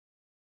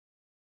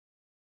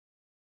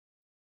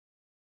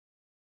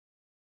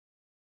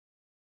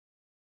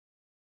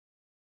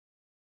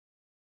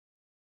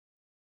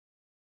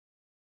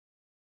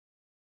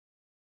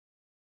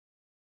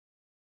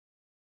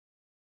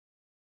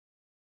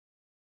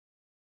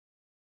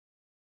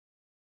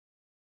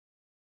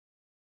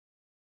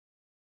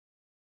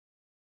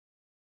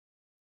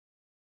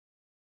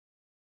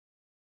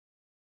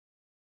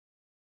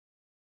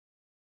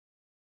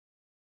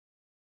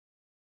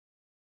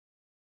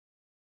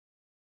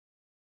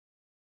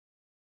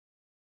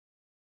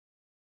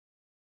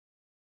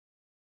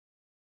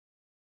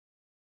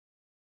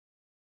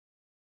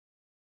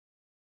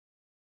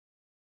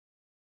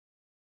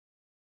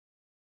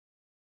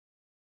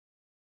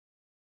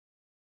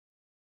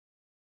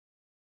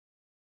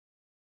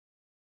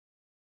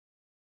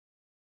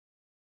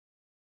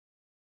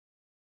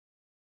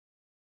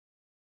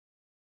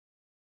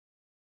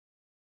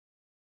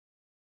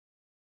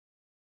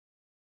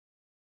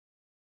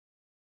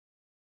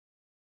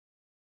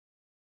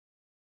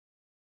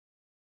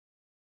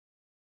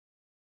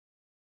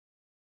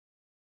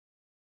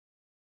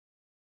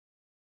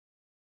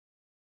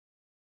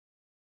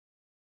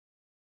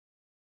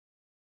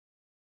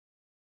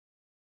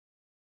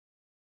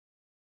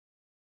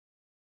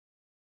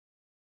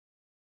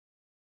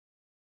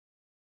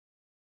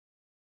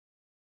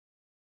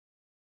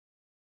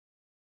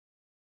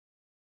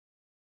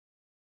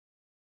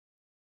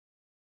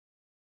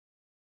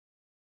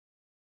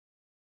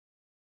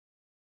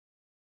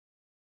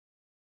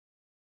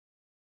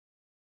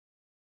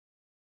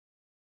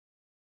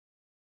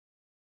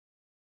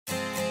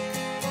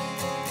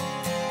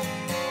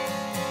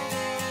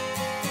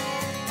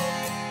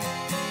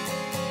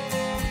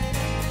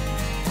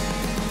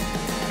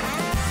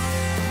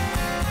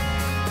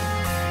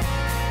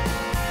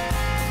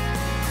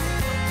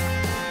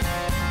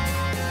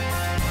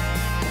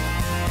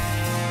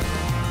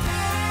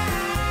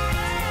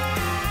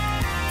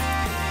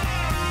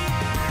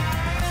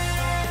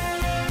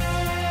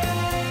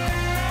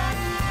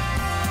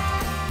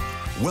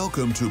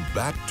Welcome to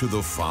Back to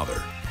the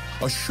Father,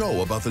 a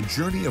show about the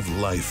journey of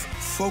life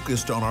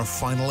focused on our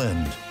final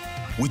end,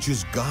 which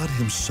is God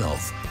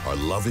Himself, our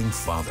loving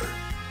Father.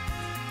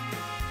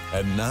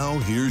 And now,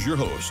 here's your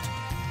host,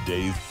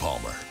 Dave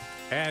Palmer.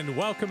 And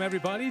welcome,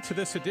 everybody, to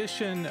this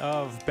edition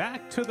of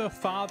Back to the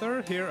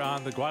Father here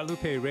on the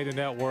Guadalupe Radio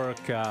Network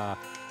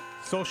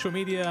social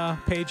media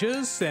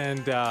pages.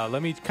 And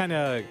let me kind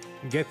of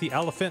get the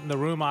elephant in the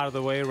room out of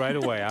the way right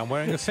away. I'm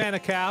wearing a Santa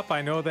cap.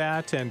 I know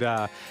that. And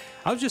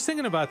I was just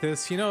thinking about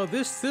this. You know,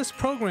 this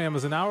program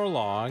is an hour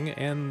long,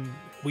 and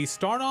we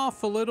start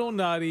off a little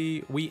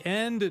nutty, we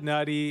end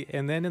nutty,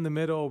 and then in the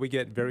middle we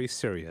get very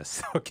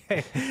serious.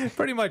 Okay,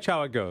 pretty much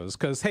how it goes.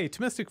 Because, hey,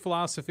 Thomistic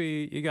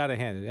philosophy, you got to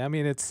hand it. I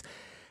mean, it's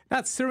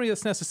not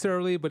serious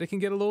necessarily, but it can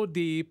get a little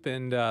deep,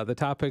 and the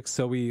topics,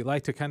 so we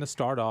like to kind of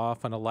start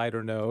off on a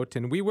lighter note,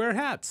 and we wear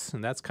hats,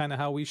 and that's kind of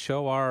how we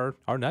show our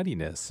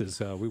nuttiness, is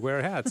we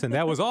wear hats. And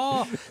that was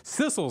all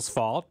Sissel's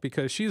fault,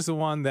 because she's the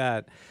one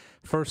that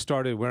first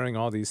started wearing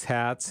all these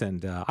hats,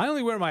 and I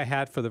only wear my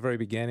hat for the very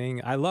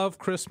beginning. I love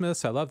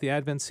Christmas. I love the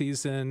Advent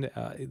season.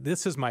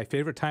 This is my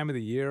favorite time of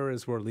the year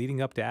as we're leading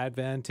up to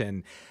Advent,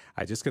 and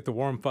I just get the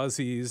warm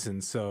fuzzies,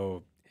 and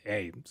so,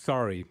 hey,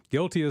 sorry,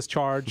 guilty as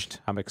charged.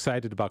 I'm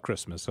excited about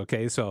Christmas,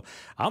 okay? So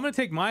I'm going to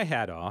take my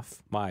hat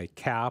off, my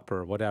cap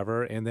or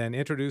whatever, and then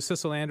introduce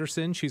Sissel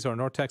Anderson. She's our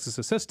North Texas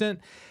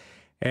assistant,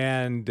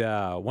 and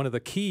one of the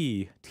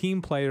key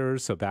team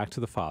players of Back to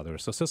the Father.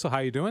 So, Sissel, how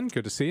you doing?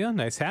 Good to see you.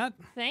 Nice hat.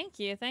 Thank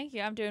you.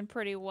 I'm doing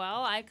pretty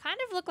well. I kind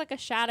of look like a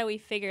shadowy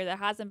figure that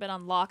hasn't been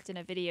unlocked in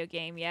a video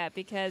game yet,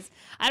 because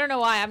I don't know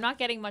why. I'm not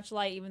getting much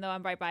light, even though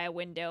I'm right by a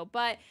window.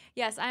 But,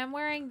 yes, I am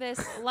wearing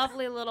this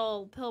lovely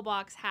little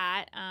pillbox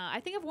hat. I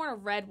think I've worn a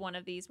red one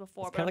of these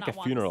before. It's kind of like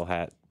a funeral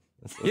hat.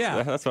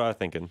 Yeah, that's what I was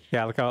thinking.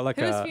 Yeah, like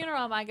whose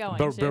funeral am I going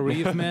to?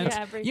 Bereavement.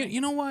 Yeah, you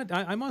know what?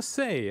 I must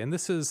say, and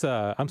this is,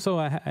 I'm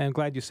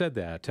glad you said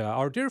that.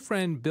 Our dear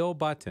friend Bill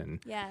Button.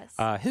 Yes.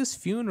 His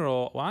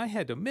funeral, I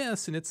had to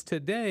miss, and it's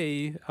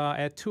today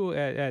at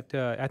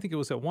I think it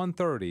was at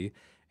 1:30.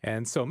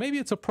 And so maybe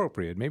it's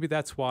appropriate. Maybe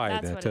that's why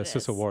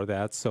Sissel wore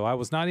that. So I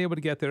was not able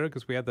to get there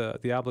because we had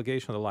the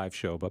obligation of the live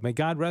show. But may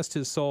God rest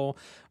his soul,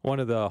 one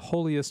of the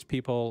holiest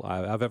people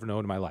I've ever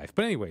known in my life.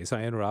 But anyways,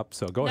 I interrupt,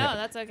 so go ahead. No,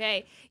 that's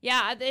okay.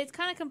 Yeah, it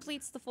kind of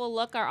completes the full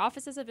look. Our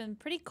offices have been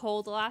pretty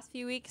cold the last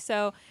few weeks,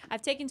 so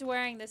I've taken to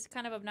wearing this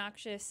kind of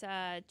obnoxious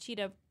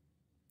cheetah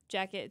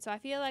jacket, so I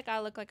feel like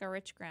I look like a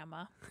rich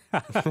grandma.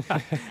 And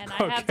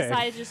I have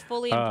decided to just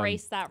fully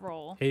embrace that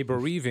role. A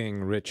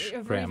bereaving rich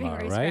grandma,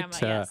 right? Grandma,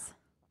 yes.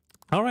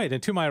 All right,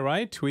 and to my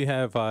right, we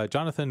have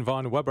Jonathan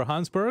von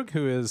Weber-Hansberg,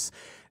 who is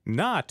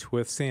not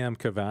with Sam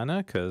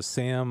Cavanna, because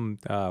Sam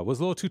was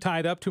a little too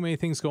tied up, too many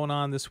things going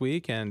on this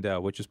week, and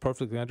which is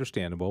perfectly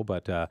understandable,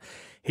 but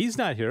he's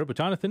not here, but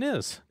Jonathan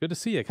is. Good to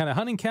see you. Kind of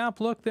hunting cap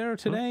look there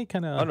today?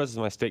 Kind of. Oh, no, this is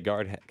my state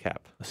guard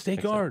cap. A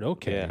state guard,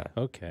 okay. Yeah.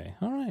 Okay.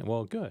 All right,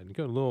 well, good.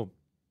 Good, a little,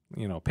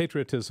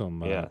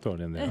 patriotism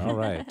thrown in there. All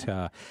right.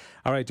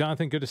 All right,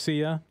 Jonathan, good to see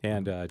you.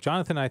 And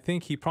Jonathan, I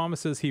think he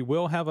promises he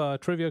will have a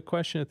trivia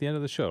question at the end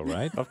of the show,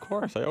 right? Of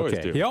course, I always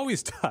do. He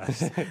always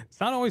does.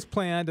 It's not always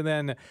planned. And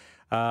then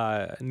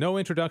no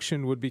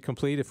introduction would be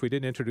complete if we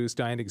didn't introduce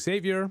Diane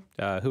Xavier,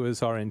 who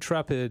is our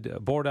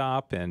intrepid board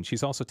op, and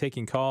she's also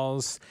taking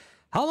calls.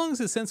 How long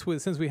is it since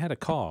we had a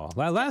call?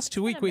 Last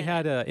week we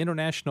had an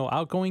international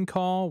outgoing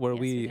call where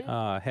we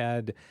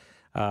had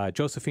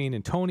Josephine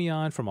and Tony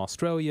on from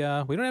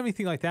Australia. We don't have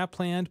anything like that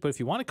planned, but if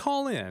you want to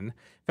call in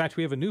fact,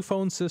 we have a new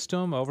phone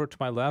system over to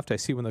my left. I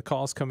see when the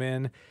calls come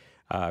in.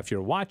 If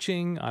you're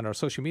watching on our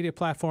social media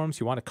platforms,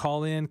 you want to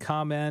call in,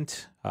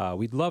 comment,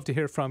 we'd love to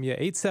hear from you.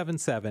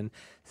 877-757-9424,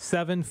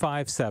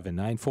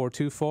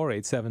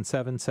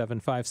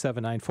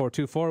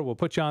 877-757-9424. We'll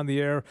put you on the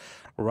air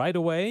right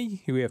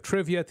away. We have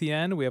trivia at the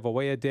end. We have a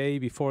way a day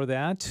before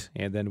that,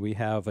 and then we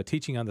have a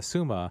teaching on the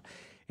Summa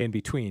in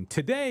between.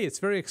 Today, it's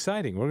very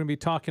exciting. We're going to be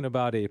talking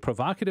about a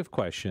provocative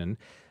question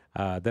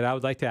that I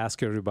would like to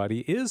ask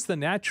everybody. Is the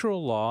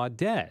natural law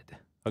dead?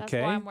 That's why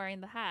I'm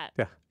wearing the hat.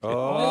 Yeah.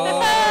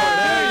 Oh,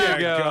 there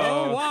you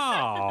go.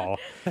 Wow.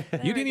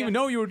 You didn't even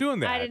know you were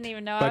doing that. I didn't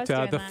even know I was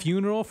doing the that.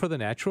 funeral for the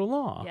natural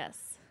law.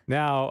 Yes.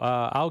 Now,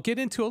 I'll get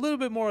into a little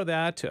bit more of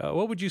that.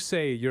 What would you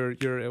say?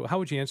 How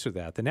would you answer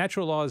that? The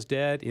natural law is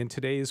dead in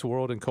today's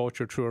world and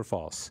culture, true or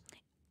false?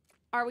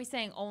 Are we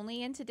saying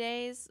only in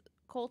today's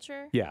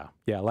culture? Yeah.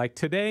 Like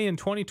today in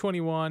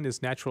 2021,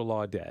 is natural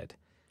law dead?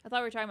 I thought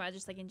we were talking about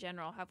just like in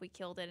general, have we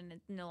killed it and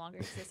it no longer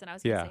exists? And I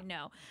was going to say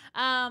no.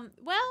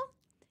 Well,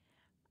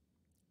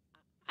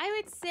 I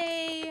would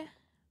say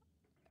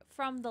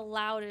from the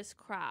loudest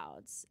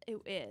crowds, it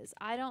is.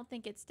 I don't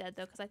think it's dead,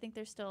 though, because I think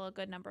there's still a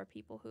good number of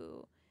people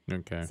who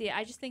see it.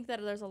 I just think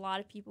that there's a lot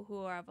of people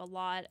who have a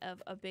lot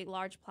of a big,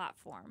 large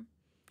platform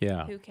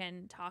who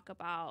can talk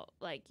about,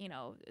 like,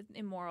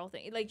 immoral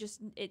things. Like,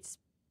 just it's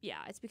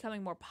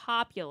becoming more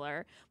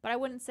popular, but I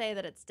wouldn't say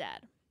that it's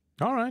dead.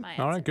 All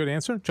right. Good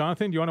answer.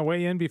 Jonathan, do you want to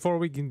weigh in before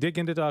we can dig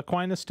into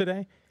Aquinas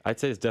today? I'd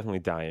say it's definitely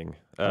dying.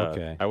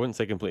 Okay. I wouldn't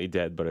say completely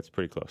dead, but it's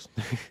pretty close.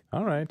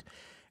 All right.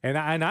 And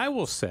I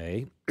will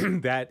say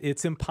that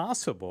it's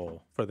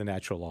impossible for the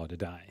natural law to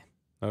die.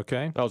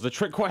 Okay. That was a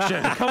trick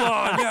question. Come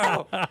on,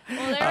 no. Well,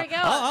 there we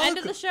go. End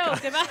of the show.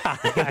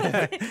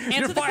 Goodbye.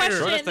 Answer the Join us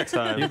question. next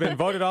time. You've been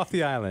voted off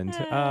the island.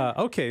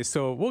 Okay,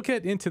 so we'll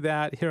get into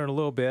that here in a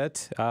little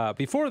bit.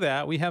 Before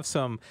that, we have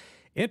some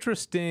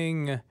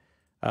interesting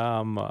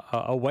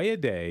away a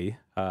day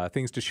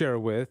things to share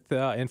with.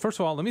 And first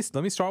of all, let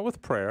me start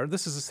with prayer.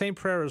 This is the same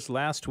prayer as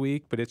last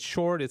week, but it's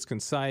short, it's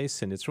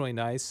concise, and it's really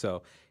nice.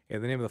 So,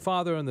 in the name of the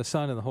Father and the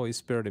Son and the Holy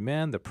Spirit,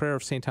 amen. The prayer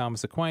of St.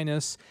 Thomas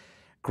Aquinas.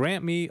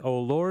 Grant me, O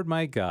Lord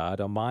my God,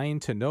 a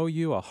mind to know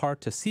you, a heart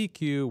to seek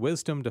you,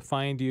 wisdom to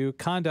find you,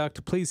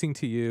 conduct pleasing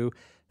to you,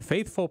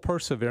 faithful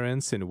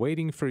perseverance in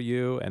waiting for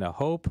you, and a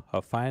hope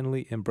of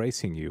finally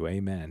embracing you.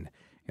 Amen.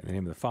 In the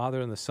name of the Father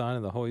and the Son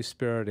and the Holy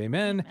Spirit.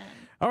 Amen.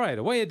 All right,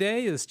 away a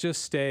day is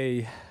just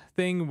a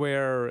thing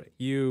where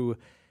you,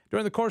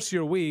 during the course of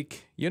your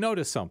week, you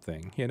notice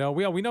something. You know,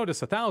 we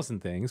notice 1,000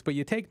 things, but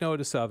you take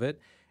notice of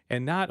it.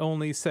 And not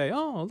only say,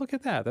 oh, look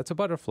at that, that's a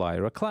butterfly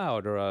or a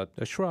cloud or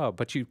a shrub,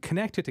 but you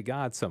connect it to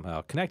God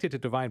somehow, connect it to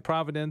divine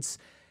providence,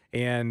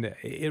 and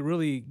it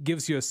really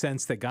gives you a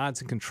sense that God's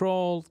in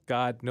control,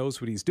 God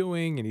knows what he's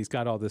doing, and he's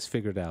got all this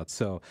figured out.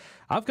 So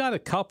I've got a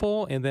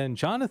couple, and then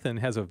Jonathan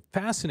has a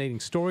fascinating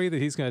story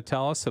that he's going to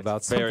tell us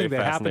about something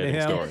that happened to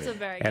him. It's a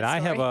very good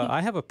And story.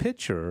 I have a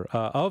picture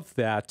of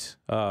that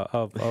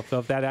of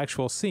that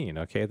actual scene,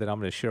 okay, that I'm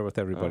going to share with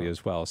everybody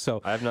as well.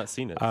 So I have not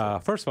seen it.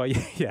 first of all,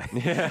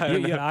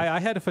 I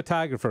had a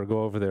photographer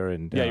go over there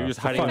and Yeah, you're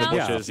just hiding in the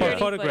bushes. Yeah.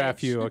 photograph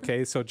Footage. you.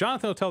 Okay, so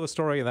Jonathan will tell the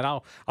story, and then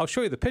I'll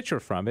show you the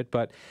picture from it.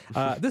 But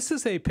this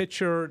is a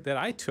picture that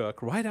I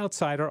took right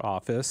outside our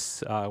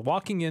office,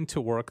 walking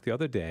into work the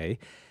other day,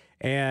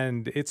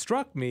 and it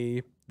struck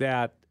me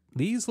that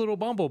these little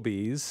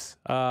bumblebees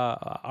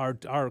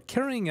are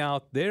carrying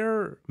out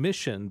their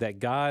mission that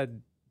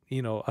God,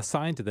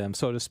 assigned to them,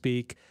 so to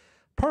speak,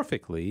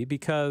 perfectly,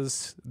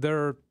 because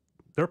they're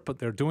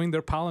doing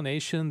their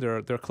pollination.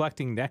 They're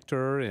collecting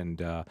nectar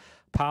and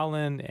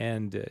pollen.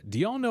 And do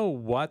y'all know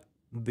what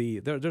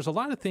there's a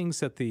lot of things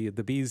that the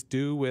bees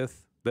do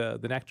with the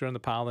nectar and the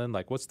pollen?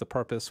 Like, what's the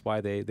purpose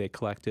why they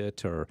collect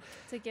it? Or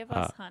To give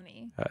us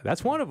honey.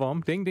 that's one of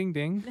them. Ding, ding,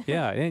 ding.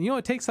 Yeah, and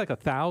it takes like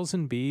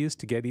 1,000 bees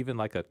to get even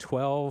like a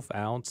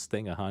 12-ounce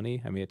thing of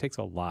honey. I mean, it takes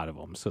a lot of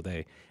them. So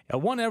the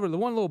one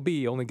little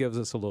bee only gives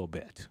us a little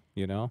bit.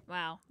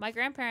 Wow. My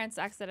grandparents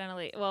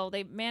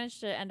they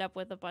managed to end up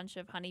with a bunch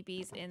of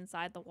honeybees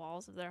inside the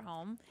walls of their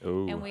home.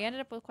 Ooh. And we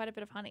ended up with quite a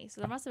bit of honey.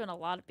 So there must have been a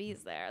lot of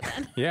bees there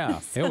then. Yeah.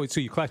 So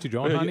you collected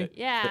your own honey?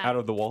 Yeah. Out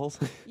of the walls?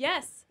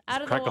 Yes.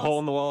 Out of Crack the a hole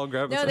in walls. the wall and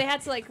grab No, some? they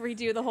had to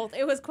redo the whole thing.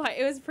 It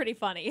was pretty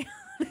funny.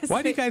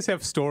 Why do you guys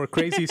have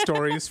crazy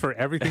stories for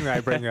everything that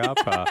I bring up?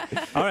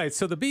 All right,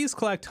 so the bees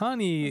collect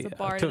honey It was a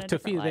bard in a to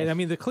different feed. life. I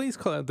mean,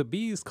 the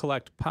bees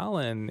collect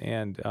pollen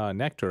and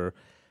nectar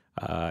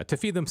to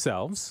feed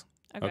themselves.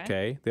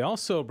 Okay. They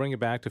also bring it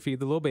back to feed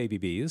the little baby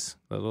bees,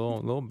 the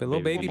little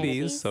baby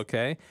bees. bees.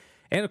 Okay.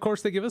 And of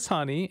course, they give us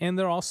honey, and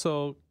they're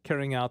also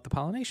carrying out the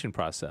pollination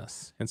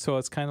process. And so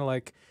it's kind of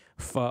like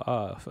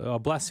a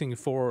blessing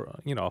for,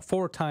 a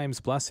 4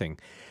 times blessing.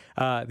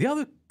 The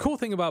other cool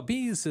thing about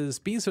bees is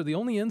bees are the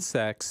only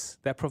insects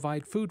that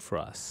provide food for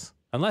us.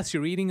 Unless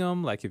you're eating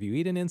them, like if you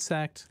eat an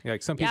insect,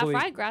 like some people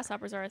fried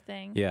grasshoppers are a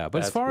thing. Yeah, but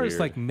as That's far as weird.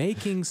 like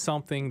making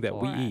something that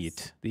we For us.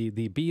 eat, the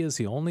bee is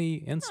the only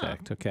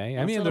insect, okay?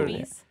 I Those mean, little they're-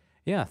 bees.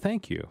 yeah,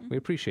 thank you. We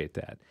appreciate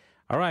that.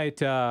 All right,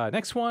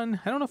 next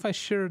one. I don't know if I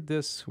shared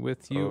this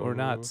with you or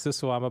not,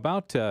 Sissel. I'm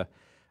about to.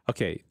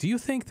 Okay, do you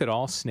think that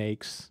all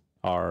snakes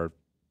are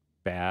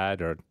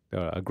bad or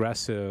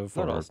aggressive?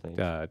 Not or all snakes.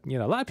 a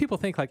lot of people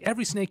think like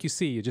every snake you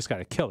see, you just got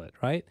to kill it,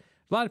 right?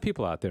 A lot of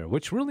people out there,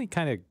 which really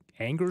kind of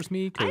angers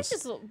me. I 'Cause,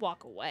 just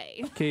walk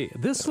away. okay,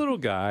 this little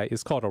guy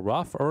is called a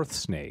rough earth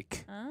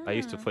snake. I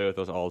used to play with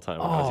those all the time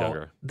when I was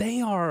younger.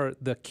 They are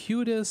the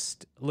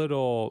cutest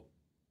little.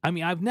 I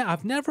mean,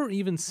 I've never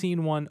even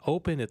seen one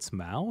open its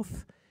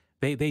mouth.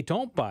 They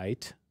don't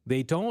bite.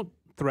 They don't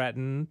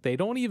threaten. They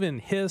don't even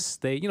hiss.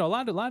 They a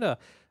lot of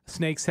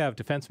snakes have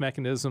defense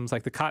mechanisms.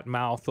 Like the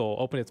cottonmouth will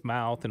open its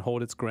mouth and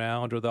hold its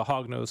ground, or the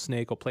hognose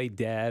snake will play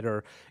dead,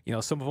 or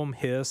some of them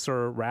hiss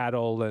or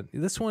rattle. And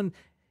this one,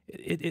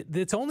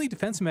 its only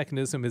defense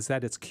mechanism is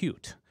that it's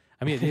cute.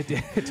 I mean,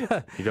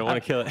 You don't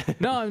want to kill it.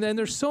 no, and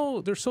they're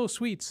so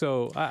sweet.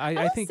 So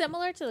I think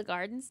similar to the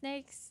garden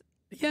snakes.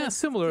 yeah,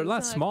 similar, a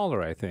lot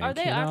smaller, I think. Are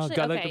they actually?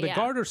 Okay, the yeah.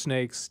 garter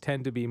snakes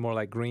tend to be more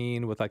like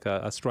green with like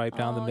a stripe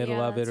down the Oh, middle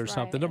yeah, of it or that's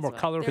something. right, They're more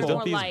that's right. They're colorful. more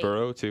Don't these light.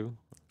 burrow too?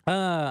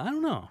 I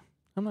don't know.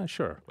 I'm not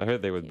sure. I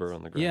heard they would burrow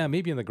on the ground. Yeah,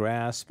 maybe in the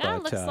grass, Kind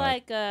of but looks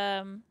like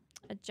a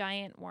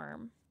giant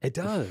worm. it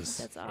does.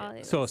 That's all.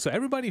 It So is.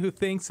 everybody who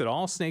thinks that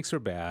all snakes are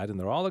bad and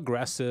they're all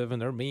aggressive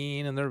and they're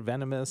mean and they're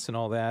venomous and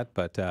all that,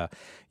 but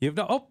you're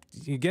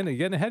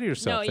getting ahead of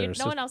yourself there.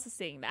 No one else is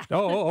seeing that.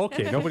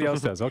 Okay. Nobody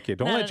else does. Okay,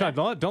 don't No, let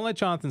no, don't let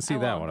Jonathan see I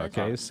that won't one. let Okay,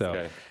 Jonathan so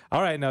Okay.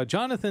 all right, now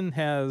Jonathan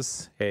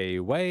has a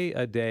way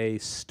a day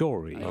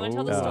story. You wanna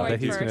tell the story that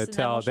he's first, going to and then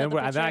tell. we'll show the And then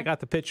I picture? got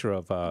the picture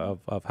of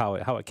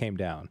how it came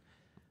down.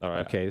 All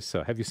right. Okay,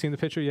 so have you seen the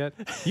picture yet?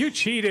 You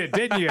cheated,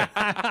 didn't you?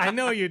 I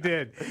know you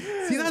did.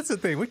 See, that's the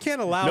thing. We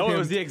can't allow him. No, it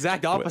was the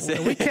exact opposite.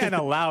 We can't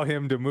allow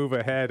him to move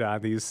ahead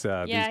on these he's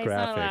not allowed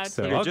graphics.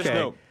 So, to. okay. Just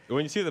know,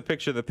 when you see the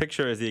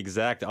picture is the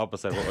exact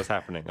opposite of what was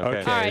happening. Okay.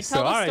 Okay. All right, So,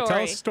 tell all right, the tell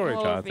story. us the story,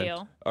 We'll Jonathan.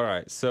 reveal. All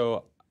right.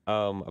 So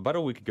about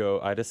a week ago,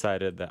 I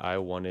decided that I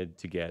wanted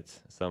to get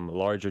some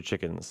larger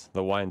chickens,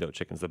 the Wyandotte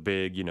chickens, the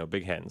big,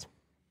 big hens.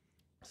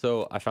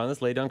 So I found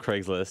this lady on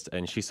Craigslist,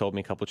 and she sold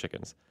me a couple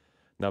chickens.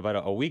 Now,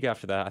 about a week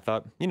after that, I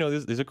thought,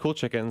 these are cool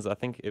chickens. I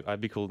think I'd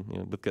be cool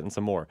with getting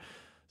some more.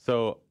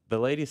 So the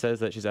lady says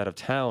that she's out of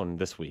town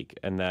this week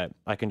and that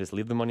I can just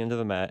leave the money under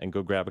the mat and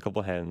go grab a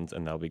couple hens,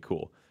 and that'll be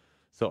cool.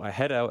 So I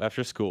head out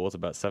after school. It's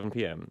about 7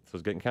 p.m., so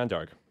it's getting kind of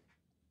dark.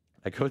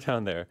 I go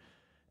down there,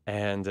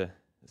 and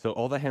so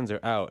all the hens are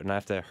out, and I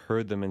have to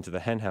herd them into the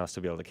hen house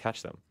to be able to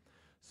catch them.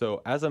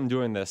 So as I'm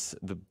doing this,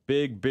 the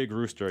big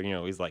rooster,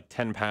 he's like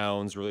 10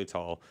 pounds, really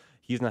tall.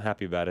 He's not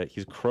happy about it.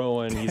 He's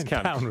crowing. He's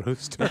kind of 10-pound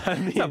rooster.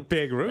 It's a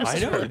big rooster. I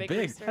know, it's Big big.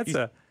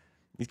 rooster.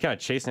 He's kind of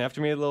chasing after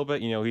me a little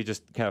bit. He's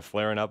just kind of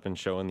flaring up and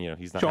showing,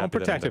 he's not Showing happy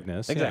that I'm there.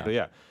 protectiveness, yeah. Exactly,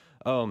 yeah.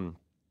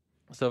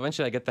 So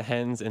eventually I get the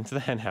hens into the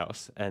hen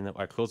house, and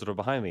I close the door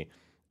behind me.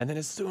 And then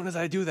as soon as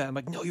I do that, I'm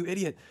like, no, you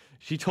idiot.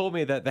 She told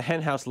me that the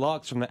hen house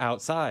locks from the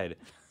outside.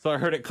 So I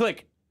heard it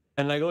click.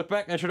 And I look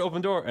back and I try to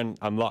open the door, and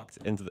I'm locked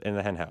in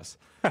the hen house.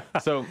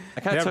 So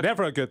I kind of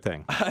Never a good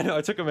thing. I know.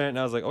 I took a minute and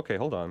I was like, okay,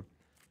 hold on.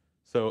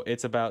 So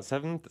it's about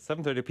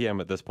 7:30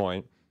 p.m. at this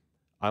point.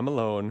 I'm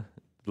alone.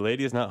 The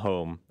lady is not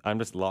home. I'm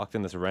just locked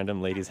in this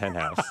random lady's hen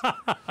house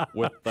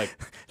with like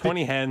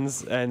 20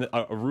 hens and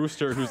a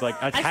rooster who's like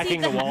attacking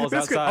the walls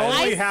This could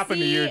outside. only happen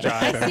to you,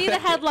 Jonathan. I see the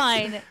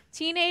headline: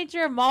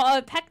 "Teenager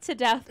pecked to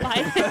death by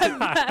a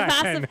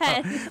massive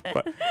hen."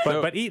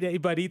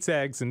 But eats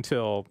eggs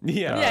until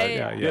Yeah,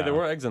 there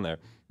were eggs in there.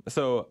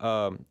 So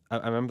I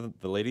remember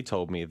the lady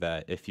told me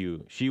that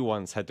she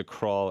once had to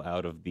crawl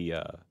out of the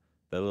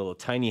little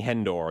tiny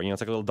hen door.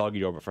 It's like a little doggy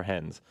door, but for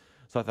hens.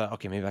 So I thought,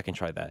 okay, maybe I can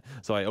try that.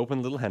 So I open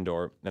the little hen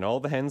door, and all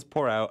the hens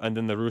pour out, and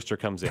then the rooster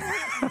comes in.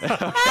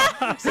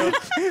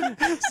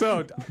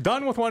 So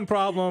done with one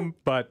problem,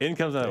 but In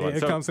comes another one.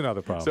 It comes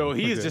another problem. So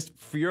he is Okay. just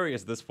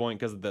furious at this point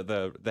because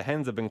the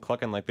hens have been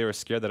clucking like they were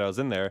scared that I was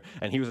in there,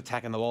 and he was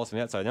attacking the walls from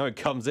the outside. Now he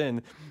comes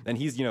in, and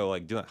he's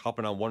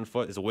hopping on one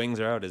foot. His wings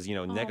are out. His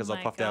neck is all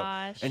my puffed out,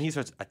 gosh. and he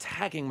starts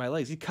attacking my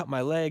legs. He cut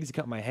my legs. He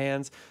cut my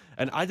hands,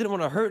 and I didn't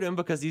want to hurt him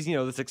because he's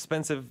this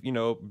expensive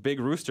big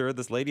rooster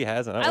this lady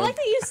has. And I like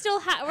that you still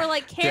were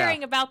like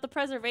caring about the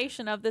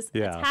preservation of this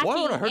Yeah. attacking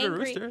Why would I hurt a angry.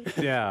 rooster?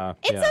 Yeah.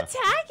 It's yeah.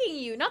 attacking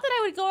you. Not that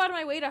I would go out of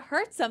my way to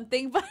hurt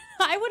something, but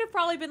I would have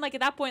probably been like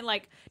at that point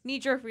like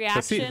knee-jerk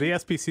But see, reaction. the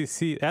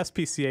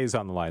SPCA is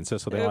on the line, so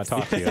they want to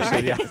talk to you. So,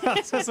 Sorry.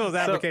 yeah, Cecil's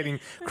advocating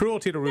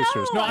cruelty to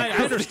roosters. No, I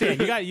understand.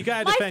 You got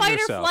to My defend fight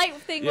yourself. or flight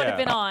thing would have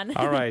been on.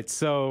 All right.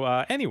 So,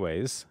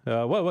 anyways,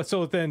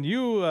 so then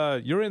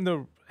you're in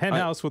the hen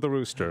house with a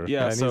rooster,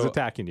 Yeah, and he's so-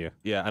 attacking you.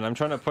 Yeah, and I'm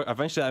trying to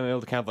eventually I'm able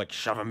to kind of like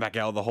shove him back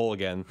out of the hole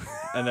again.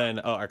 And then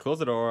I close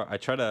the door. I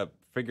try to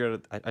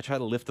I try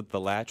to lift up the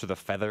latch with a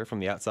feather from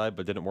the outside,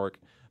 but it didn't work.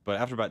 But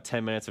after about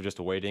 10 minutes of just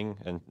waiting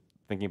and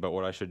thinking about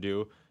what I should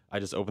do, I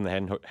just open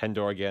the hen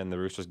door again. The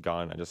rooster's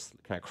gone. I just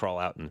kind of crawl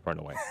out and run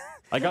away.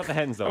 I got the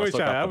hens though.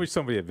 I wish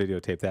somebody had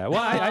videotaped that. Well,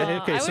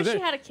 I so wish there-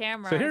 you had a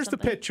camera. So or here's the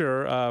something.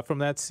 picture from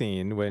that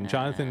scene when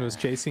Jonathan was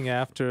chasing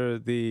after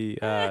the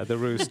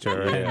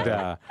rooster,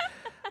 and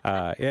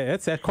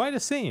it's quite a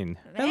scene.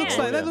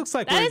 That looks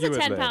like That where is you a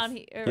would 10-pound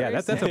live. rooster. Yeah,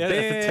 that's a Yeah,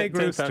 that's a big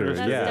 10-pound rooster.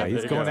 rooster. Yeah, That's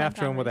he's a going 10-pound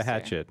after him with a rooster.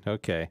 hatchet.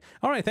 Okay.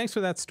 All right. Thanks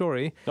for that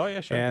story. Oh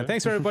yeah, sure. And sure.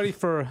 thanks everybody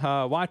for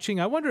watching.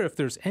 I wonder if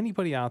there's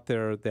anybody out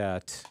there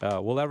that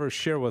will ever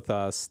share with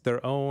us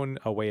their own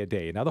away a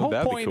day. Now the whole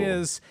that'd be point cool.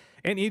 is,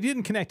 and you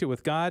didn't connect it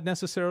with God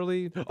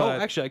necessarily. But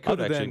actually, I could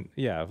other than- actually.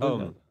 yeah.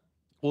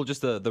 Well,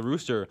 just the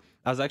rooster.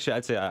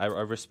 I'd say I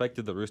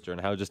respected the rooster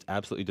and how just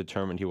absolutely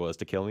determined he was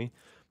to kill me,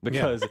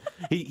 because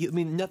I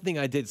mean, nothing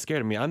I did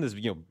scared me. I'm this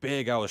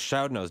big. I was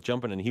shouting, I was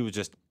jumping, and he was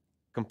just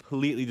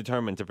completely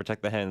determined to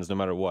protect the hens no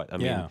matter what. I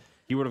mean, Yeah.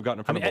 he would have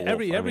gotten in I front mean,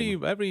 of a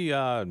wolf. every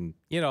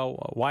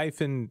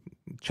wife and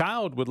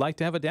child would like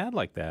to have a dad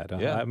like that.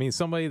 Yeah. I mean,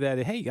 somebody that,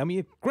 hey, I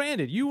mean,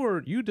 granted,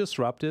 you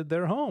disrupted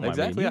their home.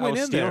 Exactly, I mean, you I went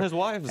was in stealing there, his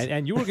wives.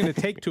 and you were going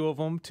to take two of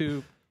them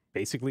to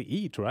basically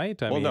eat,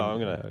 right? I well, mean, no, I'm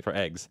gonna for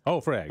eggs. Oh,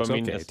 for eggs. But, I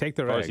mean, Okay, as take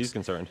their far eggs. as he's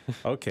concerned.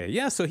 Okay,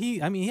 yeah. So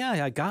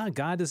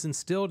God has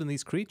instilled in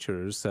these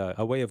creatures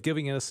a way of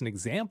giving us an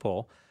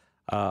example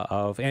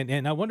of,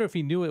 and I wonder if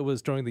he knew it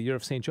was during the year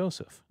of Saint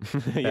Joseph,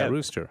 Yeah. that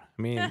rooster.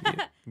 I mean,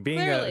 being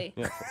Clearly.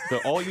 Yeah. So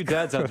all you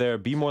dads out there,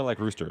 be more like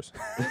roosters.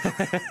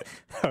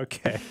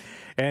 okay.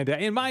 And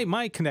in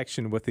my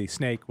connection with the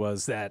snake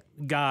was that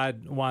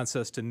God wants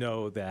us to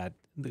know that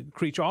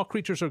all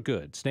creatures are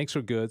good. Snakes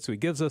are good. So he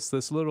gives us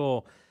this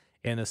little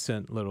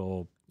innocent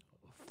little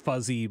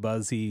fuzzy,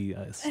 buzzy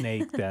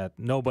snake that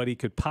nobody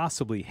could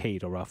possibly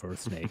hate a rough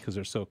earth snake because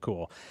they're so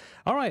cool.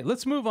 All right,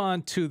 let's move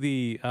on to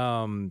the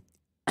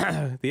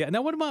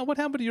now what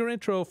happened to your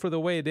intro for the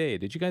Way a Day?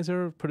 Did you guys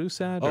ever produce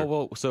that?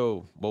 Oh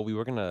well, we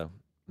were gonna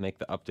make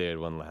the updated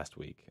one last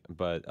week,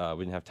 but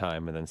we didn't have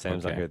time, and then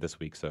Sam's not Okay. here this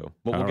week, so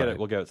we'll get it.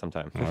 We'll get it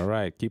sometime. All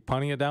right. Keep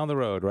punting it down the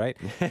road, right?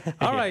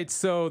 All right.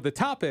 So the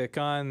topic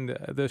on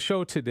the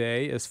show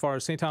today, as far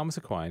as St. Thomas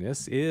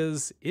Aquinas,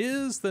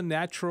 is the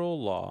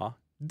natural law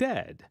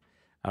dead?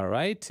 All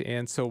right.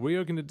 And so we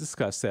are going to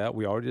discuss that.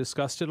 We already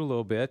discussed it a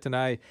little bit. And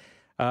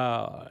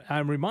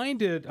I'm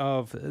reminded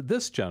of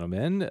this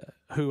gentleman,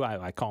 who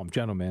I call him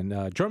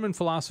gentleman, German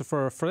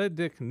philosopher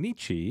Friedrich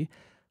Nietzsche,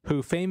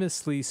 who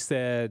famously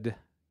said,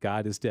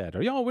 God is dead.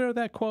 Are y'all aware of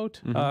that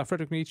quote?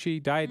 Friedrich Nietzsche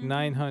died in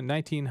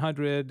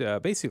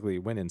 1900, basically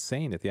went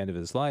insane at the end of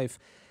his life.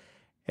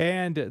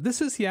 And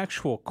this is the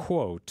actual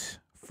quote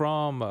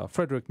from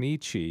Friedrich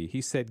Nietzsche. He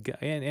said,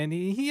 and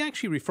he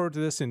actually referred to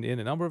this in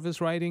a number of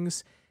his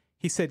writings.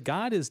 He said,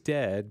 God is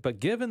dead,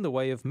 but given the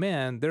way of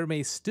men, there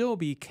may still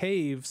be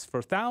caves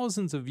for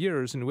thousands of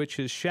years in which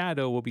his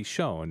shadow will be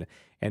shown,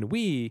 and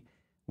we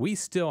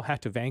still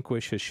have to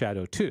vanquish his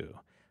shadow too.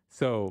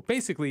 So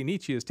basically,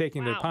 Nietzsche is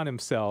taking it upon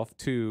himself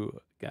to,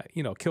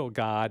 kill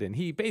God, and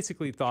he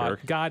basically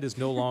thought God is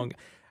no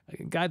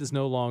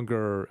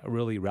longer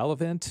really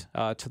relevant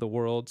to the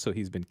world. So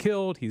he's been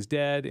killed, he's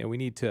dead, and we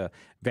need to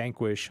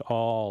vanquish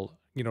all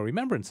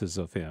remembrances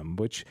of him,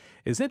 which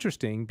is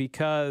interesting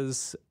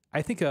because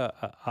I think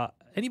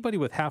anybody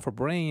with half a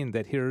brain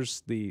that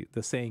hears the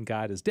saying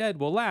God is dead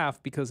will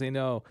laugh because they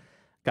know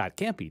God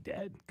can't be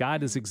dead.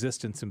 God is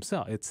existence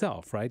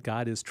itself, right?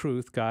 God is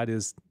truth. God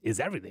is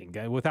everything.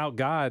 Without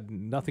God,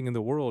 nothing in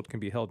the world can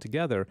be held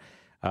together.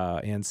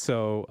 And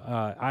so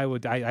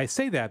I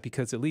say that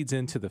because it leads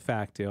into the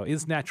fact,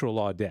 is natural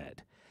law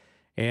dead?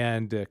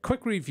 And a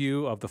quick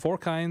review of the four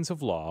kinds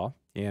of law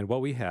and what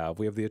we have.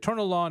 We have the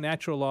eternal law,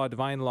 natural law,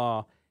 divine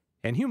law,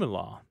 and human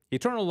law.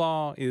 Eternal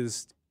law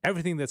is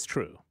everything that's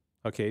true.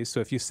 Okay, so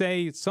if you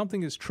say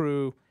something is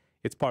true,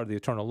 it's part of the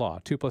eternal law.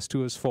 2 +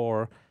 2 is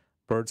 4.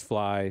 Birds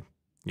fly,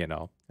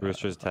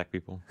 Roosters attack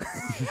people.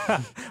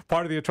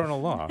 Part of the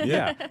eternal law,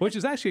 yeah, which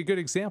is actually a good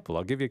example.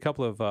 I'll give you a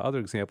couple of other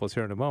examples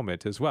here in a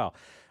moment as well.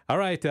 All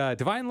right,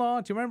 divine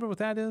law, do you remember what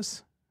that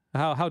is?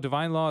 How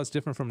divine law is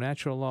different from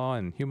natural law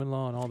and human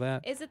law and all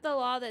that? Is it the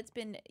law that's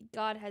been,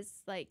 God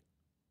has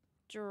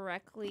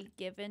directly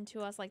given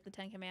to us, like the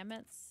 10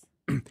 Commandments?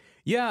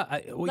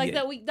 Yeah.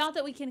 Not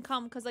that we can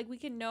come, because we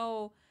can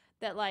know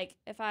that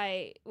if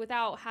I,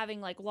 without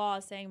having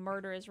laws saying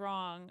murder is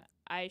wrong,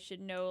 I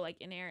should know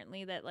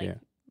inherently that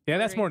yeah,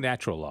 that's more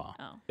natural law.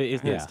 Oh.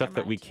 Isn't it stuff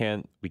that we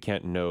can't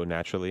know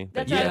naturally?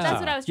 That's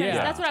what I was trying to.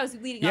 That's what I was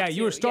leading up to. Yeah,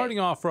 you were starting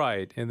off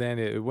right, and then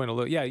it went a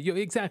little. Yeah,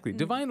 exactly.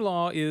 Divine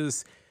law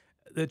is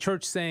the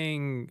church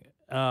saying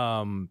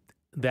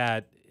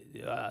that.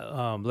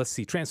 Let's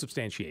see,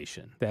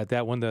 transubstantiation.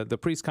 That when the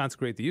priests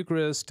consecrate the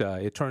Eucharist,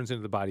 it turns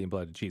into the body and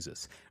blood of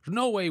Jesus. There's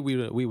no way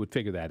we would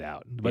figure that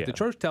out. But the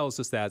church tells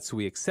us that, so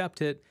we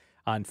accept it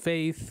on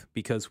faith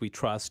because we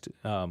trust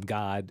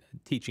God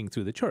teaching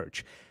through the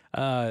church.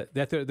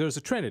 That there's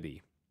a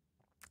Trinity.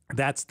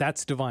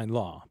 That's divine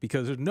law,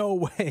 because there's no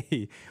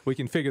way we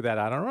can figure that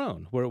out on our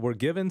own. We're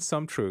given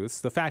some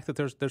truths. The fact that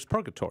there's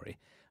purgatory.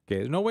 Okay,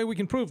 there's no way we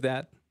can prove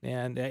that,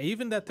 and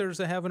even that there's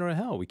a heaven or a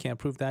hell, we can't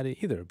prove that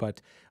either.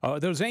 But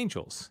there's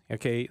angels.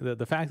 Okay,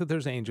 the fact that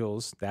there's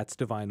angels, that's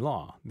divine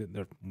law.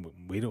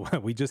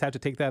 We just have to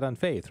take that on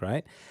faith,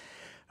 right?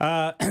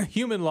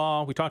 Human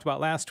law, we talked about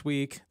last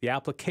week, the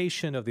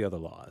application of the other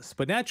laws.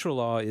 But natural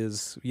law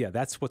is,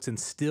 that's what's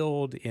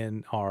instilled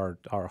in our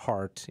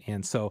heart.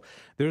 And so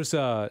here's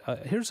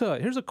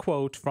a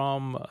quote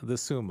from the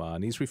Summa,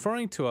 and he's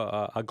referring to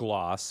a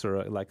gloss, or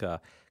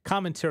a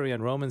commentary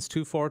on Romans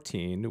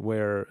 2:14,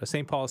 where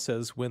St. Paul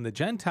says, when the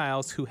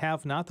Gentiles who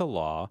have not the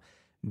law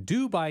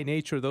do by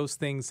nature those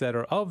things that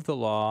are of the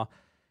law,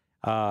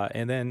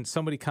 and then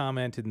somebody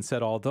commented and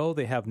said, although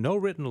they have no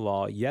written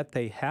law, yet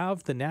they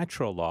have the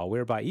natural law,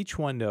 whereby each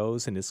one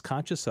knows and is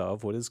conscious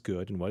of what is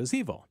good and what is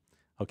evil.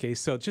 Okay,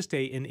 so just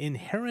an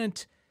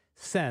inherent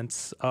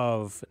sense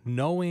of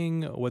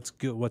knowing what's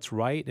good, what's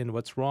right, and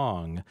what's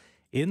wrong,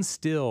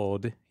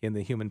 instilled in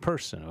the human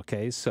person.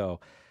 Okay, so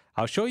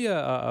I'll show you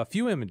a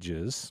few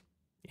images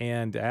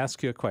and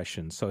ask you a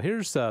question. So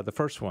here's the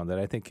first one that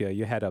I think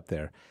you had up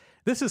there.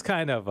 This is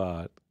kind of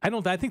I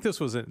think this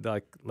was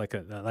like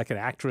an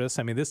actress.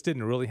 I mean, this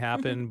didn't really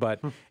happen,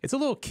 but it's a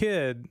little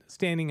kid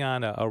standing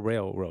on a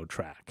railroad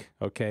track.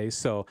 Okay,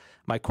 so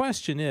my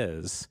question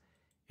is,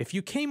 if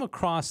you came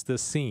across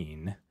this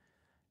scene,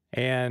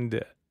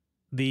 and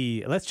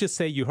let's just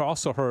say you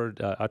also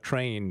heard a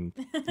train,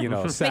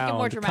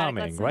 sound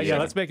coming, right? Yeah,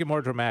 let's make it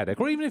more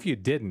dramatic. Or even if you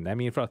didn't, I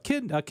mean, for a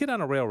kid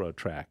on a railroad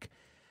track,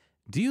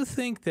 do you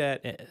think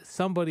that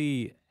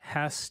somebody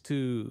has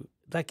to,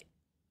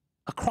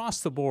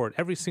 across the board,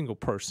 every single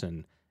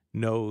person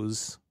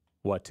knows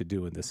what to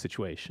do in this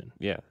situation?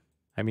 Yeah.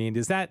 I mean,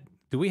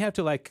 do we have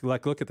to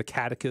look at the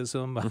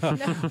catechism,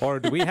 or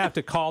do we have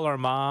to call our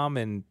mom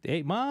and,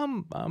 hey,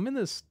 Mom, I'm in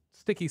this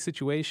sticky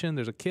situation.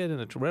 There's a kid in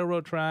a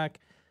railroad track.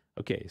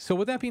 Okay, so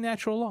would that be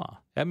natural law?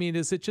 I mean,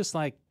 is it just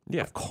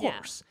of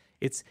course?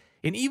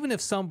 And even if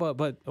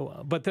somebody,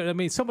 I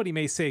mean, somebody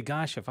may say,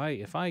 "Gosh, if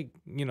I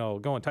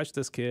go and touch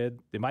this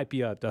kid, it might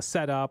be a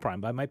setup, or it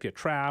might be a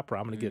trap, or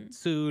I'm going to get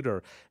sued."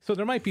 Or so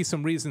there might be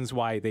some reasons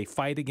why they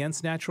fight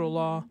against natural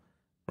law,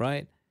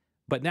 right?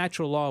 But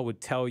natural law would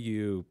tell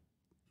you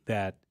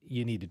that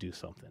you need to do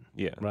something,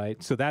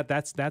 right? So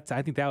that's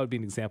I think that would be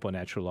an example of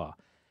natural law.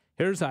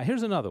 Here's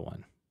another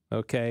one.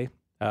 Okay,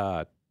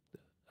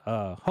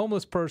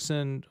 homeless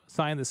person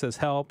sign that says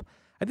 "help."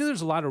 I think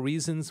there's a lot of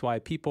reasons why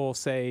people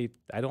say,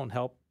 I don't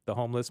help the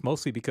homeless,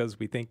 mostly because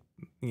we think,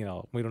 we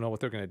don't know what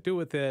they're going to do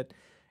with it.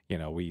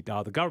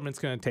 The government's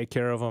going to take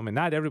care of them, and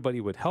not everybody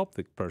would help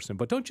the person.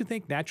 But don't you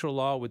think natural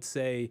law would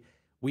say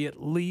we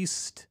at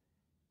least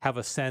have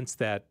a sense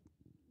that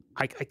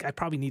I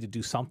probably need to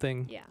do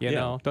something?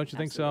 Yeah. Don't you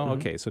think so?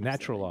 Absolutely. Okay, so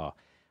natural law.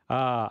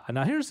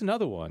 Now here's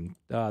another one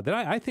that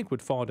I think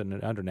would fall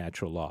under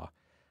natural law.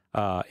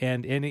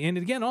 And it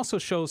again also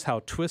shows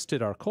how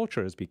twisted our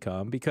culture has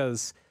become,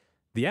 because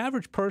the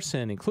average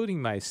person,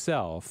 including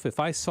myself, if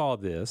I saw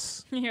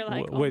this, you're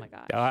like, oh my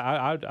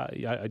gosh.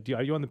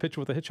 Are you on the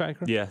picture with the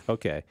hitchhiker? Yeah.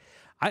 Okay.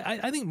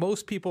 I think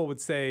most people would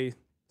say,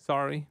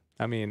 sorry.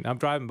 I mean, I'm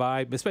driving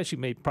by,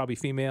 especially probably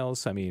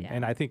females. I mean,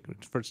 and I think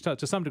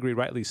to some degree,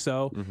 rightly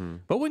so. Mm-hmm.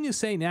 But when you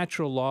say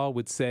natural law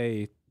would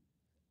say,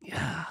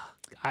 yeah,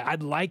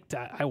 I'd like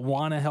to, I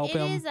want to help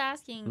him. It is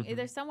asking,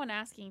 there's someone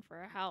asking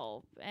for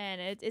help,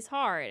 and it's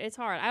hard. It's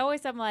hard.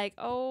 I'm like,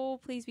 oh,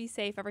 please be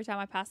safe every time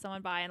I pass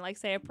someone by, and like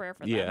say a prayer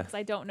for them, because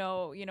I don't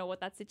know, what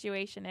that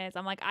situation is.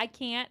 I'm like, I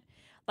can't,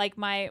 like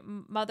my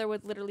mother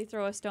would literally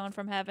throw a stone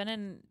from heaven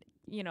and,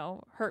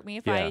 hurt me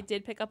if I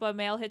did pick up a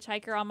male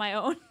hitchhiker on my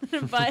own.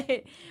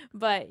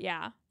 but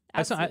yeah.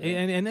 Absolutely.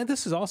 And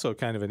this is also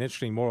kind of an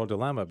interesting moral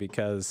dilemma,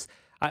 because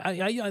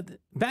I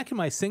back in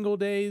my single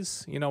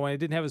days, when I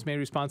didn't have as many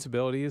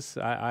responsibilities,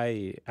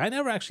 I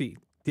never actually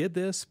did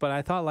this, but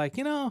I thought, like,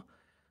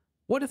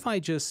 what if I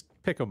just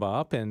pick them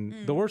up,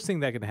 and the worst thing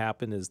that can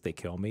happen is they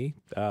kill me.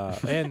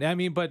 And I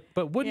mean, but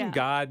wouldn't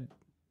God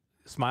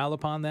smile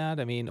upon that?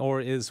 I mean,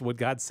 or would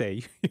God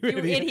say, you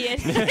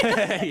idiot?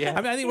 I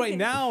mean, I think right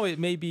now it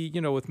may be,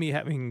 with me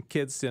having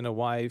kids and a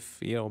wife,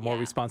 more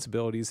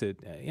responsibilities.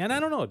 And I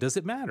don't know, does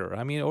it matter?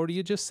 I mean, or do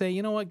you just say,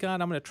 you know what,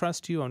 God, I'm going to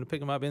trust you. I'm going to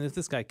pick him up. And if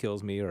this guy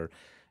kills me, or,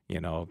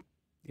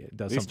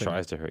 does something,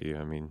 tries to hurt you.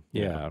 I mean,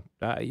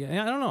 I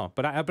don't know.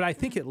 But I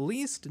think at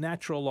least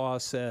natural law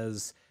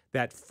says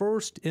that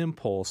first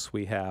impulse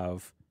we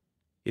have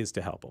is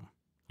to help them.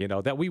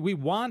 That we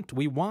want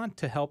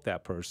to help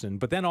that person,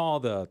 but then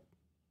all the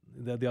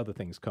other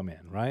things come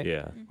in, right?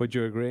 Yeah. Would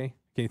you agree?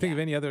 Can you think of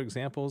any other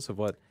examples of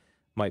what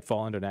might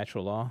fall under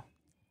natural law?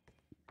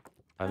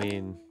 I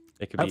mean,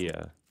 it could be.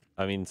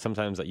 I mean,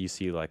 sometimes that you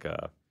see like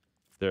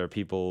there are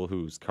people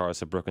whose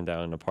cars have broken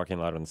down in a parking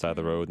lot on the side of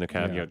the road, and they're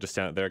kind of just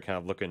standing there, kind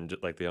of looking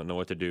like they don't know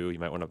what to do. You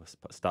might want to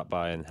stop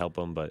by and help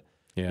them, but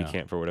you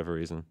can't for whatever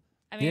reason.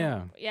 I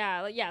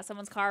mean,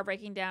 someone's car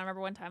breaking down. I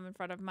remember one time in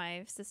front of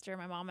my sister,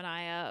 my mom, and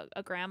I,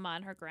 a grandma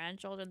and her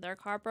grandchildren, their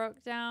car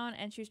broke down,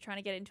 and she was trying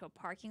to get into a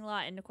parking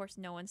lot, and of course,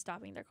 no one's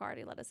stopping their car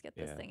to let us get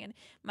this thing. And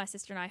my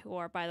sister and I, who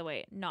are, by the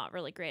way, not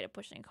really great at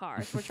pushing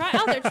cars, we're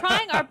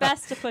trying our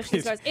best to push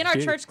these cars in our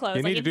church clothes,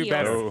 you like need in to do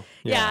heels.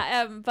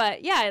 better.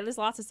 But there's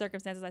lots of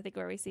circumstances I think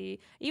where we see,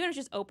 even if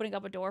it's just opening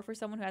up a door for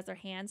someone who has their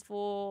hands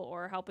full,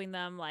 or helping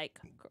them, like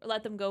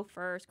let them go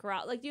first,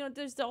 corral, like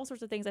there's all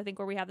sorts of things I think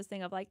where we have this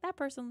thing of like that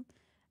person.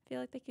 Feel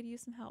like they could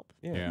use some help.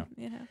 Yeah.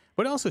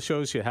 But it also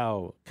shows you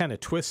how kind of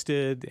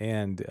twisted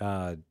and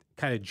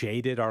kind of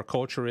jaded our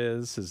culture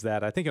is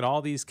that I think in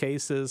all these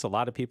cases, a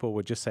lot of people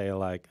would just say,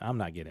 like, I'm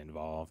not getting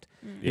involved.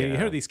 You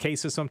hear these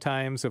cases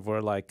sometimes of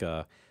where, like,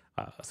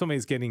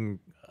 somebody's getting,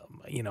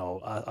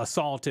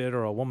 assaulted,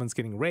 or a woman's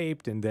getting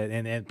raped,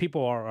 and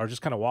people are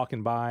just kind of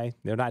walking by.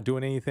 They're not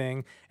doing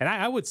anything. And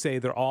I would say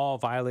they're all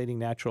violating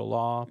natural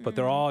law, but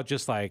they're all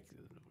just like,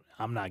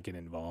 I'm not getting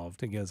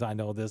involved because I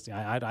know this.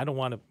 I don't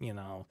want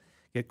to,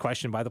 get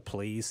questioned by the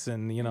police,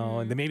 and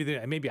and then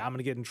maybe I'm going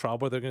to get in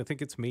trouble. They're going to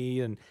think it's me,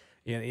 and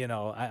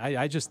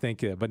I just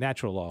think. But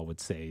natural law would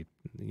say,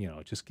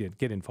 just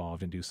get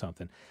involved and do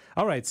something.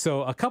 All right,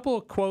 so a couple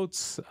of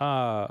quotes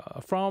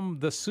from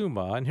the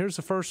Summa, and here's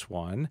the first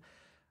one.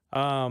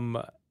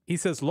 He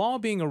says, "Law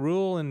being a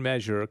rule and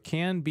measure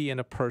can be in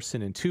a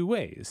person in two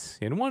ways.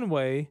 In one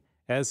way,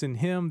 as in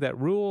him that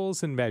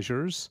rules and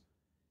measures.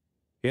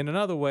 In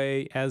another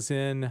way, as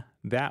in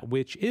that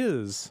which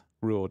is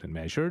ruled and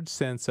measured,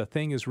 since a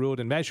thing is ruled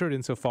and measured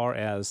insofar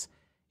as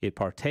it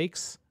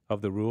partakes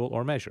of the rule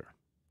or measure."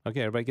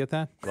 Okay, everybody get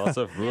that? Lots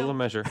of rule and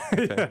measure.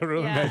 Okay.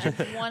 Rule and measure.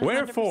 100%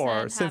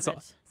 Wherefore,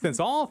 since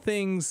all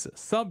things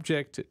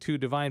subject to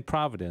divine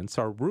providence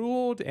are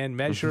ruled and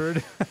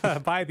measured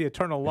by the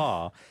eternal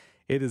law,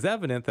 it is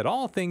evident that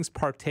all things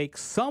partake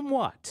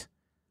somewhat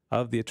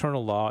of the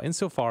eternal law,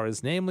 insofar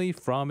as, namely,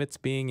 from its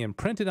being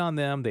imprinted on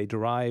them, they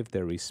derive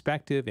their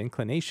respective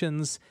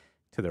inclinations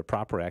to their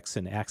proper acts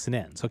and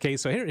ends. Okay,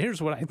 so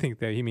here's what I think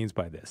that he means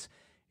by this,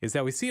 is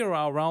that we see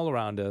all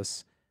around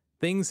us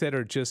things that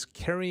are just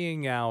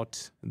carrying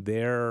out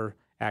their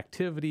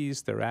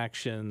activities, their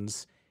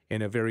actions,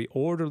 in a very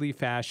orderly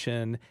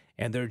fashion,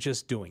 and they're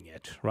just doing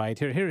it, right?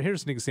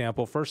 Here's an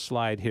example. First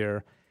slide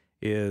here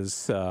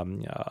is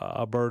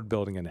a bird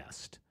building a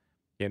nest.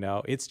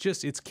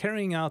 It's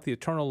carrying out the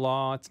eternal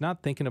law. It's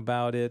not thinking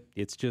about it.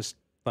 It's just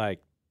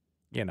like,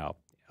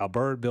 a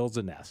bird builds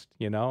a nest,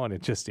 and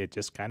it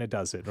just kind of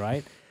does it,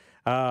 right?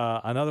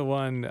 Another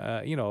one,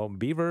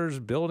 beavers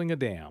building a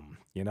dam.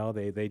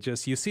 They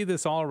just, you see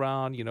this all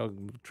around,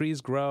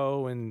 trees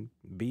grow and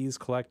bees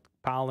collect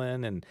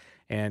pollen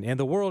and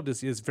the world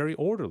is very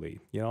orderly,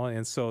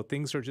 and so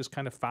things are just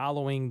kind of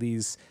following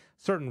these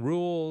certain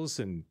rules,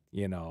 and,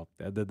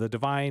 the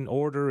divine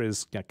order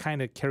is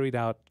kind of carried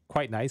out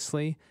quite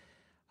nicely.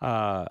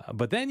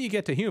 But then you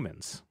get to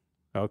humans.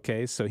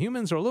 Okay, so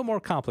humans are a little more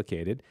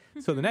complicated.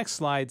 So the next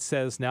slide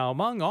says, now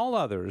among all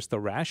others, the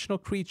rational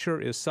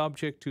creature is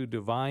subject to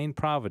divine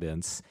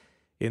providence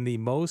in the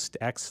most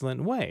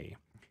excellent way,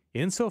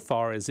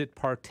 insofar as it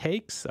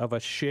partakes of a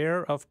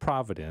share of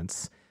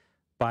providence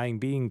by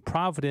being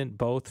provident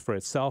both for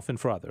itself and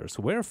for others.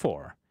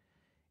 Wherefore,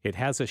 it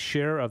has a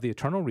share of the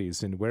eternal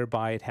reason,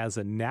 whereby it has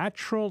a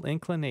natural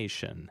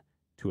inclination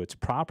to its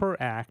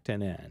proper act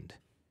and end.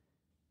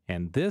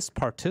 And this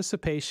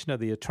participation of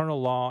the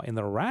eternal law in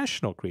the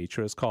rational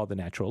creature is called the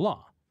natural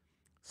law.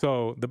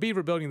 So the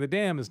beaver building the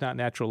dam is not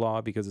natural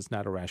law because it's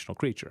not a rational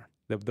creature.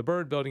 The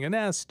bird building a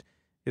nest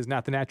is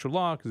not the natural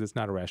law because it's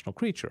not a rational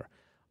creature.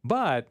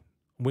 But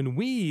when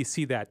we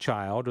see that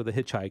child or the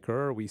hitchhiker,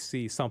 or we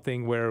see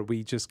something where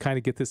we just kind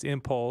of get this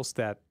impulse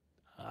that,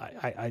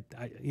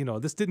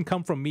 this didn't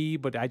come from me,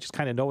 but I just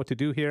kind of know what to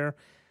do here,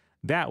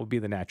 that would be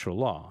the natural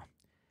law.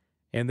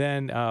 And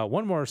then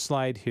one more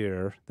slide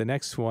here. The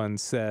next one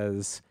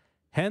says,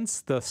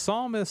 hence the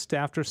psalmist,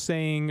 after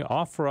saying,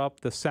 offer up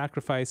the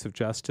sacrifice of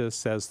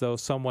justice, as though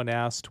someone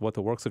asked what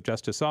the works of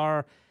justice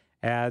are,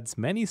 adds,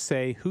 many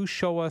say, who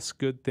show us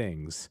good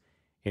things?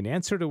 In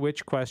answer to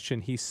which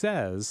question he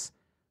says,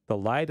 the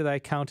light of thy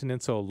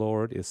countenance, O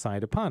Lord, is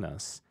signed upon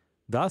us,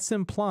 thus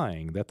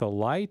implying that the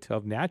light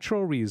of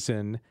natural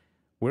reason,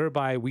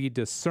 whereby we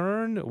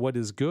discern what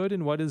is good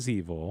and what is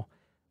evil,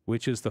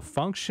 which is the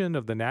function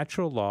of the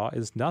natural law,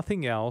 is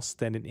nothing else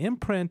than an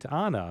imprint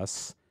on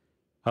us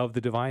of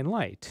the divine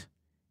light.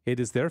 It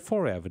is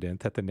therefore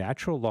evident that the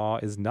natural law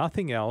is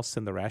nothing else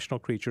than the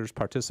rational creature's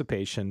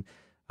participation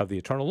of the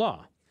eternal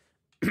law.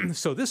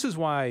 So this is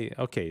why,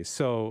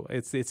 so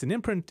it's an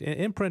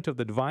imprint of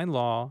the divine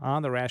law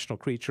on the rational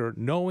creature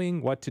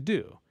knowing what to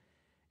do.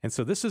 And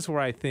so this is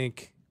where I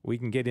think we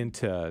can get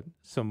into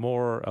some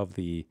more of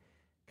the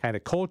kind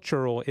of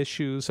cultural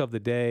issues of the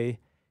day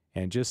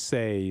and just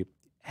say,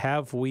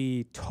 have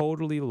we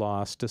totally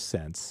lost a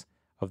sense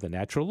of the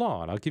natural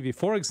law? And I'll give you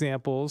 4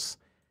 examples,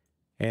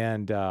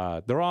 and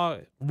they're all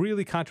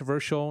really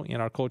controversial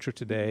in our culture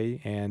today.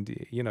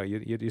 And,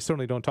 you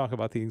certainly don't talk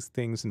about these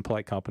things in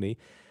polite company.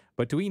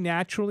 But do we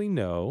naturally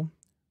know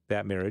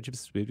that marriage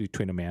is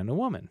between a man and a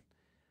woman?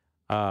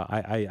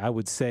 I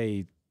would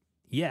say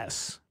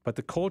yes, but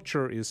the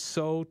culture is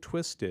so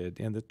twisted,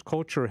 and the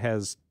culture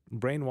has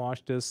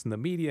brainwashed us, and the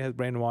media has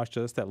brainwashed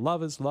us that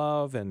love is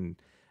love, and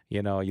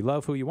you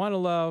love who you want to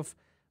love.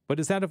 But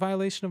is that a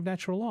violation of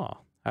natural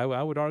law? I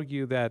would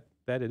argue that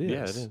it is.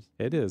 Yeah,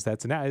 it is.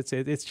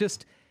 It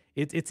is.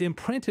 It's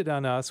imprinted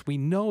on us. We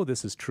know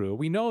this is true.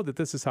 We know that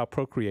this is how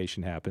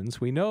procreation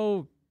happens. We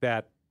know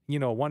that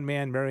one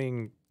man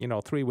marrying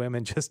 3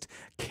 women just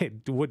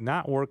would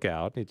not work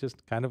out. It's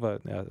just kind of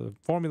a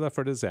formula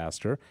for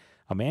disaster.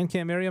 A man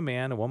can't marry a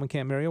man. A woman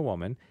can't marry a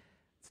woman.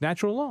 It's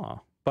natural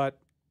law, but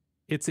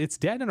it's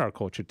dead in our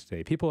culture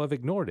today. People have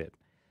ignored it.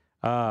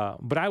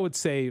 But I would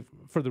say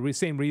for the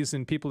same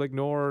reason people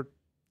ignore,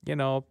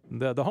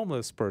 the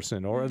homeless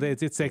person, or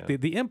it's like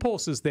the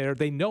impulse is there.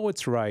 They know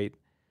it's right,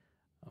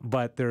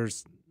 but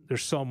there's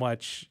so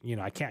much,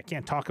 I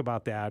can't talk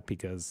about that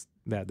because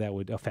that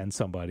would offend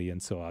somebody,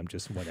 and so I'm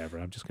just whatever.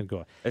 I'm just gonna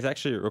go. It's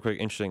actually real quick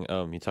interesting.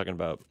 You're talking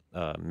about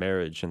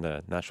marriage and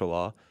the natural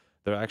law.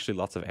 There are actually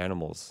lots of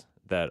animals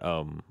that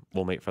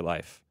will mate for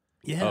life.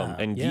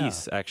 Yeah,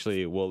 geese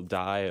actually will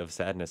die of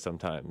sadness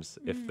sometimes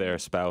if their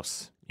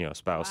spouse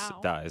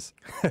dies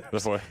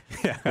before.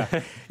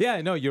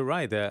 Yeah, no, you're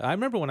right. I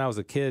remember when I was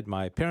a kid,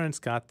 my parents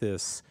got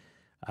this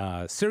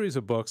series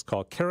of books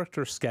called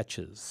Character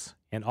Sketches,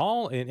 and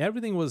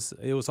everything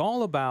was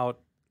all about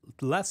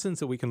lessons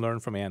that we can learn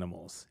from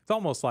animals. It's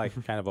almost like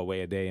kind of a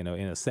way a day in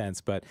a sense,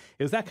 but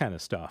it was that kind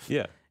of stuff.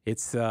 Yeah,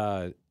 it's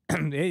but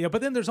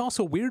then there's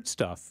also weird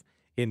stuff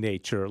in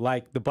nature,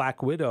 like the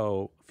black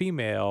widow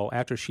female.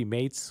 After she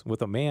mates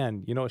with a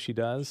man, you know what she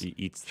does? She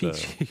eats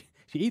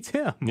she eats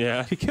him.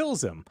 Yeah, she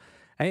kills him,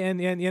 and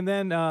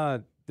then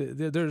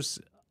there's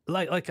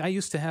like I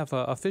used to have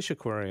a fish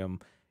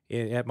aquarium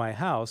at my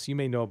house. You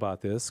may know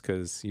about this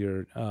because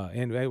you're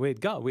and we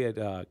had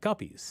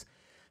guppies.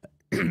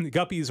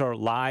 Guppies are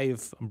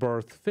live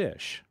birth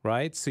fish,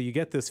 right? So you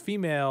get this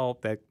female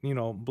that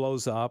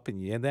blows up,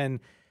 and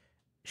then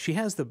she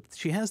has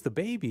the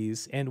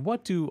babies, and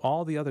what do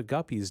all the other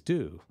guppies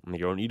do? You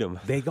don't eat them.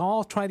 They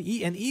all try to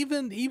eat, and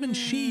even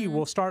she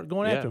will start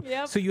going after them.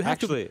 Yep. So you have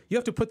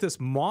to put this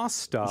moss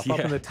stuff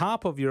up on the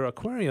top of your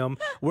aquarium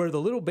where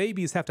the little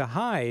babies have to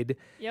hide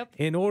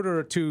in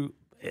order to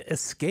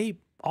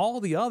escape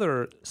all the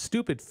other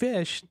stupid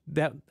fish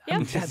that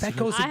that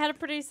goes. I had a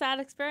pretty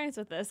sad experience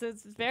with this.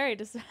 It's very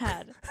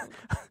sad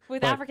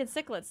with African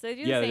cichlids. They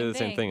do the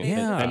same thing.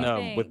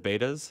 And with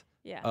betas.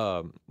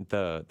 Yeah.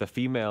 The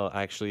female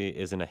actually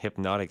is in a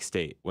hypnotic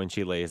state when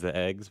she lays the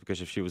eggs,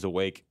 because if she was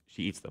awake,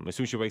 she eats them. As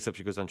soon as she wakes up,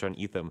 she goes on trying to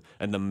eat them,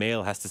 and the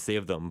male has to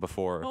save them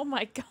before. Oh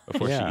my god!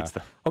 Before she eats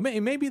them. Or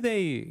maybe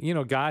they,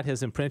 God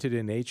has imprinted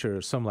in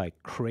nature some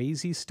like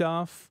crazy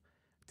stuff.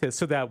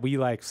 So that we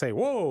like say,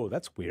 whoa,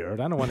 that's weird.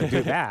 I don't want to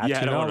do that.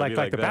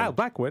 Like the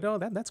Black Widow.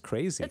 That's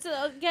crazy.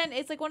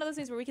 It's like one of those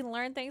things where we can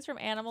learn things from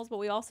animals, but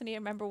we also need to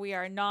remember we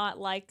are not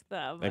like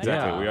them.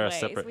 Exactly, we are ways.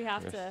 separate. We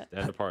have to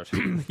stand apart.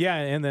 Yeah,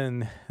 and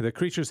then the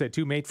creatures that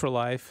do mate for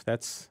life.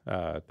 That's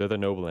they're the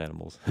noble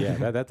animals.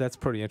 Yeah, that's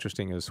pretty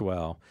interesting as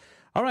well.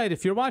 All right,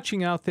 if you're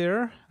watching out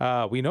there,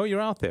 we know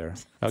you're out there.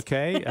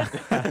 Okay,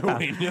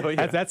 We know you.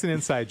 That's an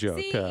inside joke.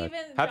 See,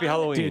 Happy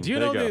Halloween. Do you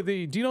know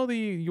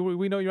the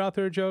we know you're out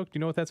there joke? Do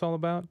you know what that's all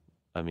about?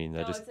 I mean,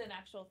 it's an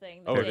actual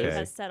thing that it Dave is?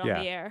 has said on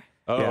the air.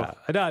 Oh, yeah.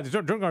 No,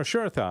 during our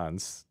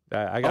share-a-thons.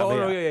 I got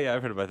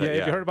I've heard about that. Yeah,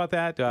 have you heard about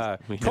that?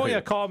 Koya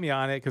Yeah. called me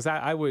on it because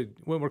I would,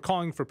 when we're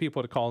calling for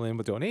people to call in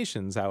with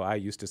donations, I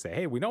used to say,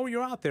 hey, we know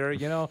you're out there,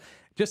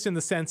 just in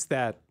the sense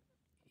that,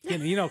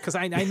 because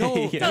I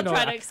know, Don't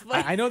try to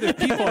explain. I know there's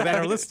people that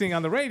are listening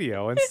on the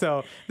radio, and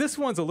so this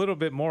one's a little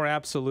bit more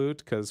absolute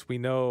because we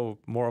know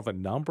more of a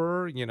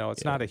number.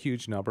 It's not a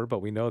huge number, but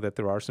we know that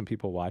there are some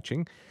people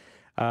watching.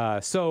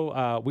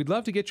 So we'd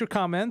love to get your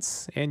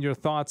comments and your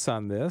thoughts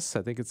on this.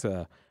 I think it's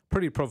a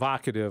pretty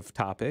provocative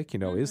topic.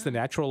 Is the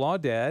natural law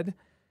dead,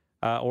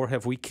 or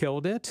have we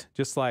killed it?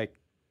 Just like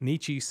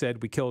Nietzsche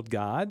said, we killed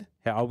God.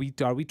 Are we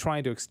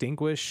trying to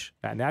extinguish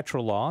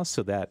natural law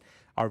so that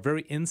our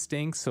very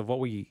instincts of what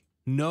we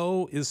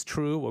know is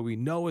true, what we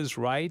know is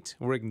right,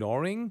 we're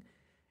ignoring?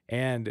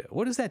 And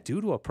what does that do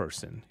to a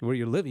person? Where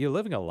you're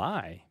living a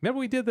lie. Remember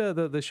we did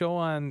the show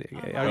on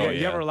are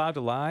you ever allowed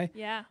to lie?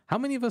 Yeah. How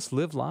many of us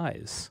live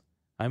lies?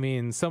 I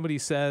mean, somebody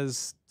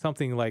says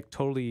something like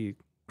totally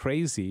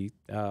crazy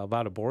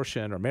about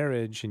abortion or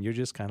marriage, and you're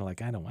just kind of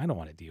like, I don't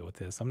want to deal with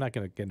this. I'm not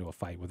going to get into a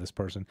fight with this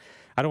person.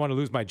 I don't want to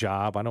lose my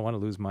job. I don't want to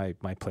lose my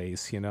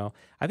place.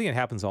 I think it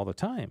happens all the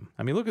time.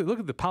 I mean, look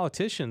at the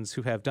politicians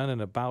who have done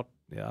an about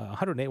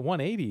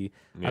 180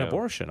 on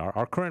abortion.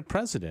 Our current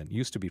president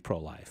used to be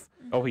pro-life.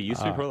 Oh, he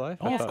used to be pro-life?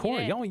 Oh, of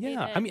course. Oh,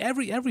 yeah. I mean,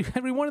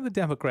 every one of the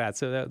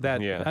Democrats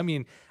I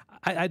mean,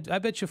 I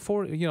bet you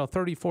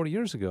 30, 40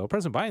 years ago,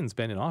 President Biden's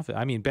been in office.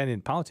 I mean, been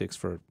in politics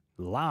for a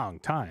long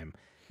time.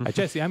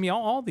 Jesse, I mean,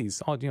 all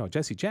these,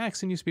 Jesse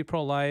Jackson used to be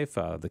pro-life.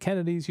 The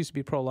Kennedys used to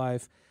be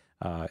pro-life.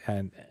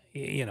 And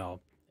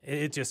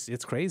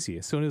it's crazy.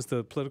 As soon as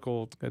the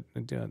political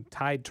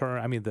tide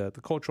turn, I mean, the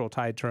cultural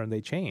tide turn,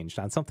 they changed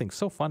on something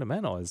so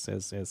fundamental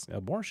as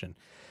abortion.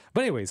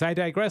 But anyways, I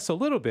digress a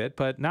little bit,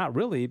 but not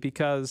really,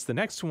 because the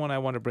next one I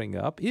want to bring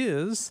up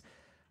is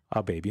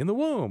a baby in the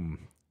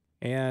womb.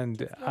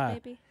 And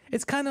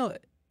it's kind of,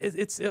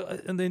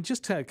 and then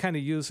just to kind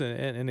of use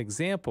an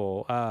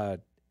example,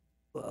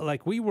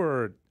 like we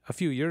were a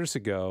few years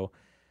ago,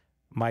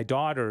 my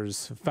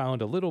daughters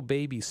found a little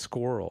baby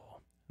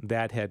squirrel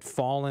that had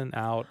fallen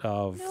out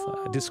of.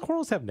 Do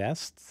squirrels have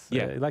nests?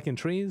 Yeah, like in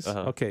trees.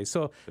 Okay,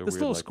 so They're this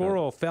weird little like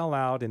squirrel fell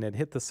out and it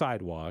hit the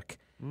sidewalk,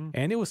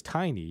 and it was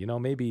tiny.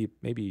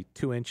 Maybe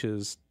 2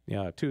 inches,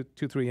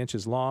 3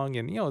 inches long,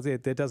 and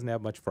it doesn't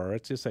have much fur.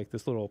 It's just like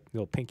this little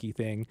pinky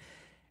thing.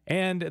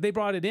 And they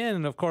brought it in,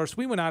 and of course,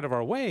 we went out of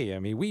our way. I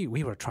mean,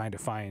 we were trying to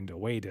find a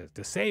way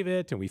to save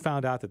it, and we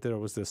found out that there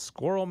was this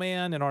squirrel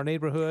man in our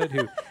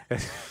neighborhood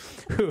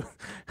who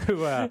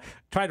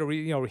tried to,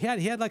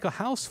 he had like a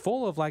house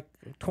full of like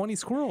 20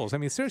 squirrels. I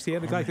mean, seriously, he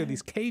had like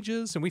these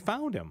cages, and we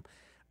found him.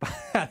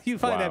 You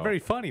find that very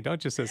funny,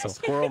 don't you, Sissel?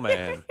 Squirrel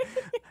man.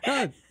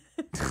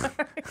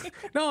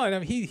 No, and I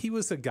mean, he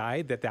was a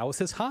guy that was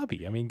his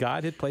hobby. I mean,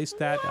 God had placed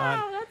that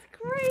on. That's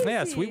crazy.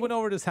 Yes, we went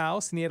over to his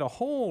house, and he had a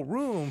whole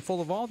room full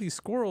of all these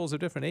squirrels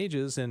of different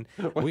ages, and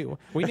we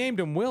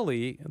named him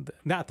Willie,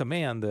 not the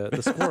man,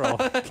 the squirrel.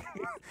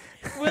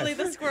 Willie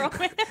the squirrel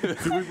man.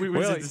 we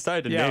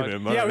decided to name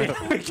him. Yeah,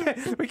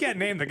 we can't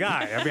name the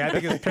guy. I mean, I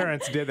think his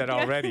parents did that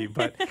already.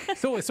 But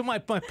so my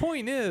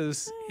point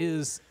is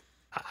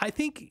I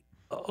think,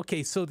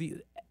 okay, so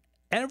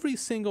every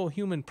single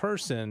human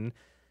person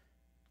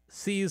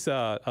sees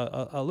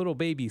a little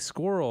baby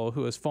squirrel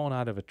who has fallen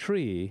out of a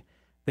tree.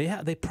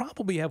 They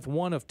probably have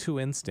one of two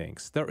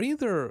instincts. They're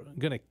either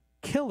going to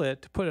kill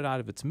it to put it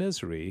out of its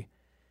misery,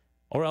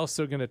 or else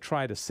they're going to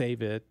try to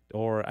save it.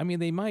 Or, I mean,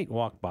 they might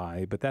walk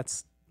by, but I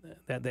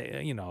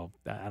don't know,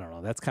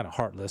 that's kind of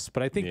heartless.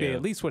 But I think they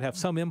at least would have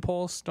some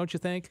impulse, don't you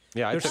think?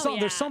 Yeah,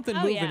 there's something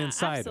moving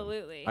inside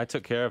absolutely. I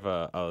took care of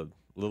a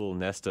little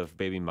nest of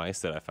baby mice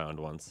that I found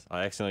once.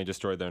 I accidentally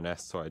destroyed their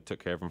nest, so I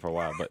took care of them for a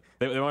while. But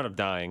they wound up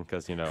dying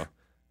because, you know,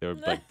 they were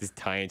like these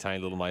tiny,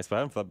 tiny little mice. But I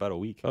had them for about a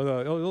week. Oh,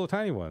 the little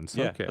tiny ones.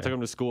 Yeah, Okay. I took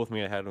them to school with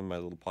me. I had them in my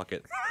little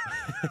pocket.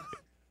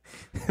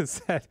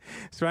 This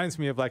reminds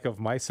me of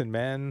Mice and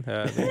Men.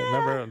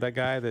 Remember that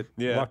guy that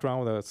walked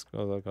around with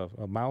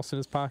a mouse in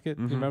his pocket?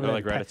 You remember that?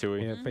 Like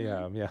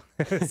Ratatouille. Yeah.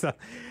 So,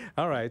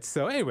 all right.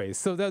 So anyway,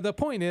 so the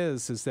point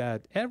is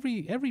that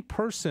every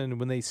person,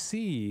 when they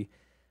see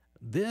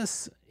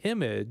this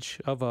image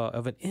of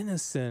an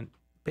innocent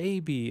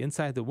baby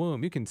inside the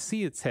womb, you can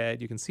see its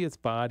head, you can see its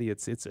body.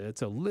 It's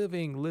a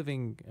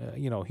living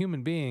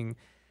human being.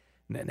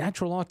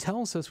 Natural law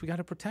tells us we got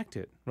to protect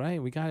it,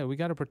 right? We got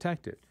to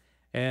protect it.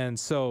 And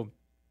so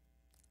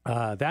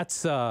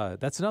that's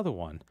another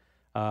one.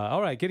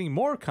 All right, getting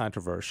more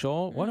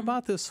controversial. What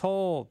about this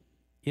whole,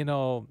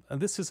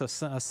 this is a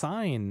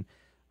sign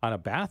on a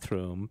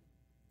bathroom,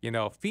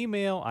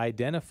 female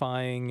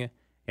identifying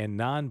and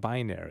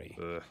non-binary.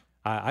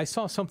 I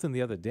saw something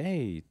the other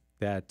day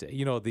that,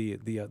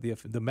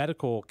 the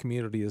medical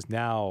community is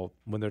now,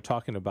 when they're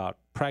talking about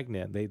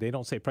pregnant, they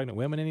don't say pregnant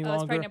women any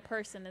longer. It's pregnant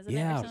person, isn't it?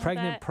 Yeah,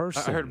 pregnant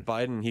person. I heard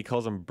Biden, he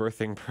calls them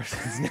birthing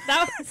persons.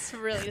 That was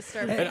really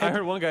disturbing. And I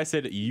heard one guy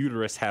said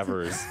uterus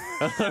havers.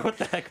 What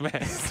the heck,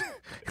 man?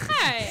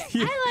 Hi,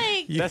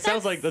 That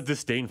sounds like a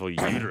disdainful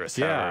uterus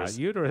havers.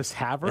 Yeah, uterus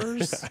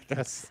havers.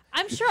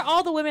 I'm sure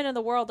all the women in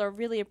the world are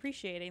really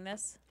appreciating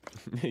this.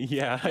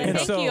 Yeah. And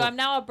thank you. I'm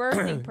now a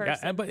birthing person.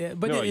 Yeah,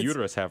 but no, a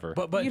uterus haver.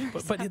 But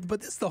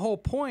this is the whole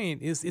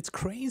point. Is it's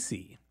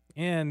crazy,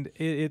 and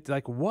it's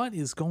like, what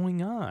is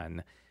going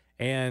on?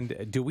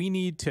 And do we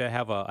need to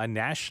have a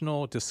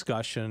national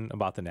discussion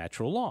about the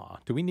natural law?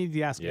 Do we need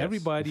to ask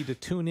everybody to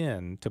tune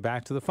in to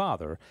Back to the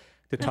Father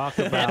to talk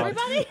about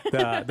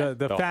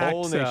the facts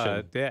whole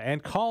nation.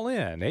 And call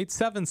in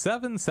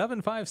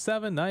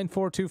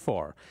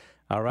 877-757-9424.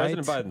 All right.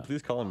 President Biden,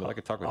 please call him. I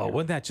could talk with Oh, him.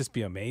 wouldn't that just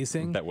be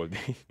amazing? That would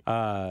be.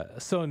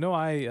 So no,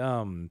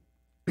 I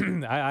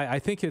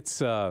think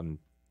it's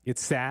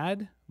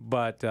sad,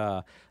 but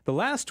the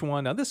last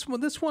one, now this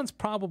one's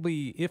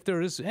probably, if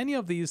there is any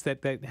of these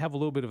that have a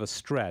little bit of a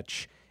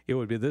stretch, it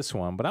would be this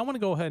one. But I want to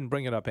go ahead and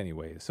bring it up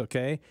anyways,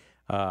 okay?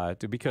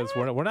 Because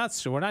we're not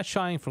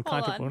shying from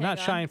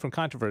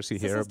controversy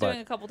This here. is But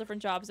doing a couple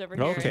different jobs over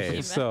here.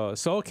 okay, so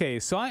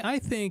I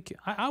think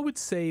I would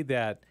say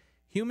that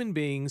human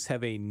beings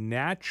have a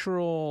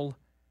natural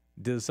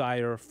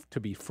desire to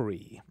be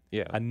free.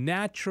 Yeah. A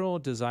natural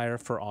desire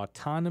for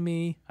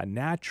autonomy, a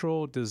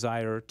natural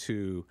desire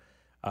to,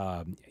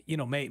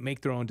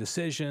 make their own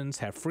decisions,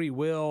 have free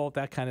will,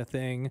 that kind of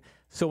thing.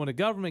 So when a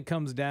government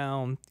comes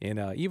down,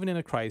 even in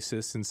a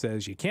crisis, and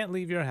says you can't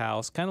leave your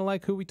house, kind of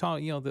like who we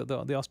talk,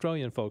 the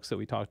Australian folks that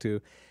we talk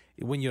to,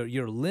 when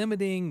you're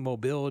limiting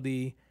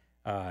mobility,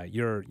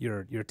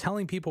 you're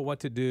telling people what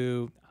to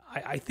do.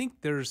 I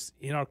think there's,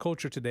 in our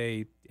culture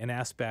today, an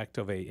aspect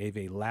of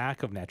a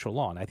lack of natural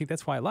law. And I think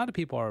that's why a lot of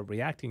people are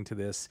reacting to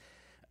this.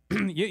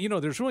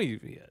 There's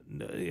really,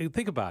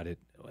 think about it.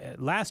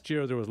 Last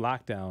year, there was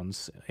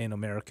lockdowns in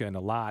America and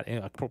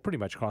pretty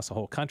much across the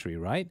whole country,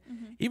 right?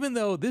 Mm-hmm. Even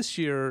though this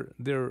year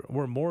there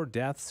were more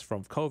deaths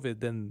from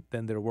COVID than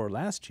there were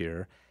last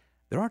year,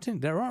 there aren't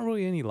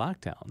really any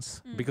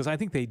lockdowns because I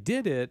think they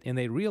did it and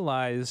they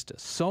realized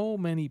so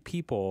many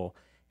people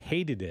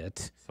hated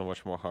it. So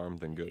much more harm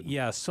than good.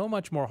 Yeah, so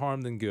much more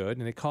harm than good,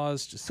 and it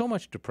caused so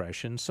much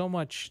depression, so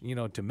much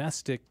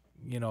domestic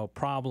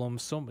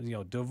problems, so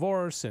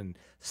divorce and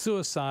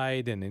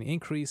suicide, and an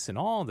increase in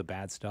all the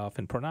bad stuff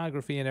and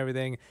pornography and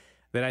everything.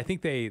 That I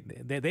think they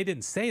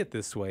didn't say it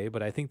this way,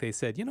 but I think they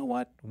said, you know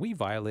what, we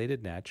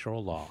violated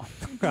natural law,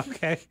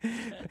 okay?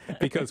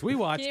 Because we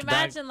watched. Can you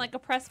imagine like a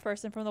press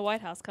person from the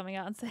White House coming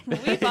out and saying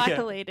we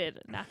violated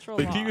natural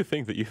law? Do you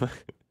think that you?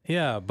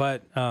 Yeah,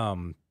 but.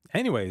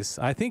 Anyways,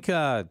 I think,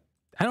 I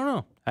don't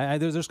know.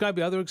 There's got to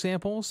be other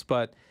examples,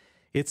 but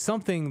it's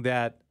something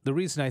that the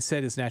reason I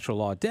said is natural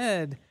law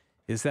dead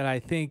is that I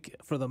think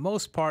for the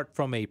most part,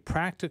 from a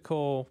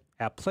practical,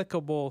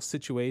 applicable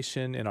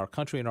situation in our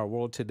country and our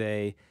world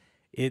today,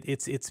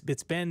 it's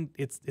been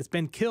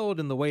killed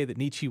in the way that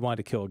Nietzsche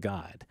wanted to kill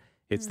God.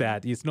 It's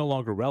that it's no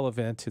longer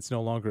relevant. It's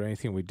no longer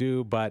anything we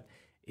do, but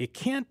it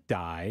can't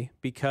die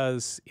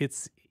because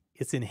it's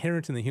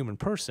inherent in the human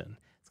person.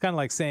 Kind of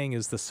like saying,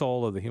 is the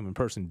soul of the human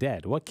person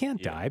dead? Well, it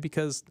can't die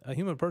because a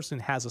human person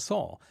has a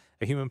soul.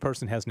 A human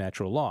person has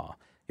natural law.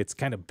 It's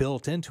kind of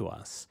built into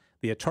us.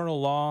 The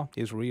eternal law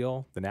is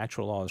real. The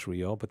natural law is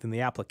real. But then the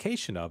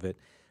application of it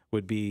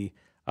would be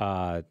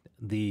the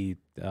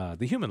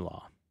human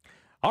law.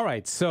 All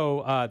right.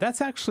 So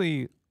that's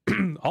actually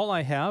all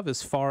I have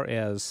as far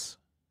as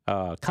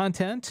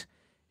content.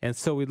 And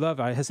so we'd love,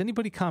 has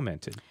anybody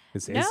commented?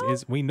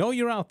 We know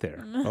you're out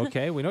there.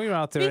 Okay, we know you're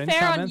out there. To be Any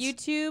fair, comments? on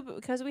YouTube,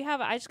 because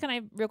I just kind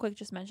of real quick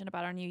just mention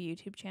about our new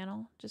YouTube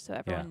channel, just so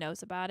everyone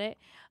knows about it.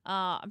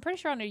 I'm pretty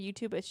sure on our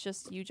YouTube it's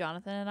just you,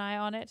 Jonathan, and I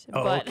on it.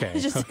 Oh, but okay.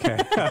 just Okay.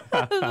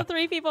 the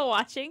 3 people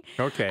watching.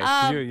 Okay.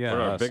 We're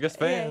our biggest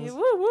fans. Yeah,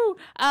 woo woo.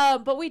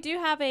 But we do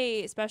have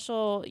a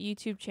special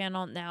YouTube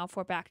channel now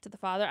for Back to the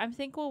Father. I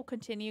think we'll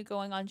continue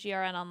going on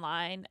GRN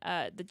Online,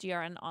 the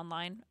GRN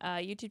Online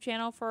YouTube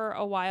channel for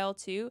a while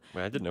too.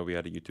 Wait, I didn't know we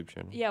had a YouTube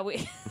channel. Yeah,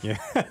 we. Yeah.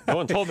 No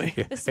one told me.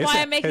 This is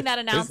why I'm making that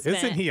announcement.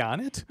 Isn't he on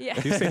it? Yeah.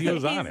 You said he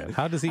was on it.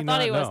 How does he I not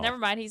thought he was. know? Never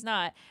mind, he's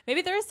not.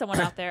 Maybe there is someone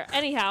out there.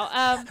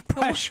 Anyhow,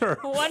 Pressure.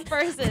 one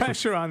person.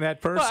 Pressure on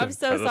that person. Oh, I'm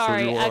so That's who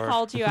sorry. you I are.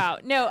 called you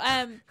out. No,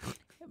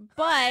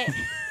 but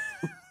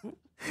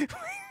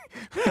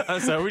I'm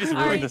sorry, we just All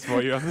ruined right. this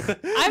for you.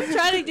 I'm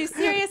trying to do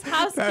serious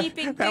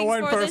housekeeping that things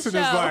one for person the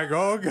is show. like,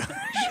 oh gosh,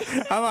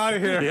 I'm out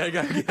of here. yeah, I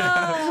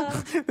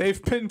got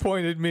They've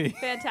pinpointed me.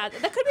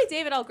 Fantastic. That could be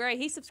David L. Gray.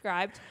 He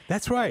subscribed.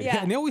 That's right.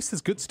 Yeah. And he always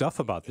says good stuff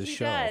about this He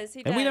show. does,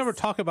 he and we does. never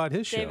talk about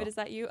his show. David, is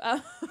that you?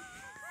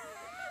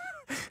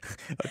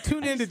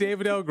 Tune in to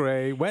David L.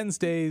 Gray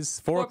Wednesdays,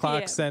 4 4 o'clock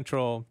p.m.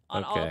 Central.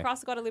 On all Okay. across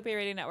the Guadalupe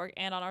Radio Network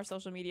and on our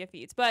social media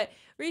feeds. But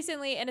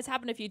recently, and it's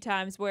happened a few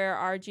times, where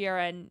our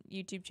GRN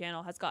YouTube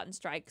channel has gotten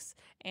strikes,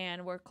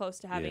 and we're close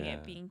to having Yeah.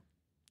 it being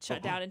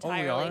shut down we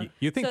entirely. are?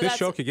 You think So this that's-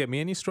 show could get me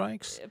any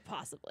strikes?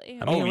 Possibly.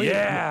 I mean, Oh, we,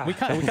 yeah. we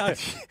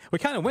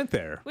kind of went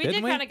there. We didn't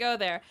did we? kind of go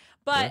there.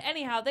 But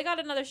anyhow, they got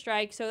another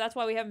strike, so that's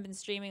why we haven't been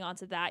streaming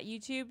onto that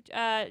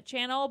YouTube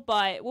channel.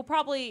 But we'll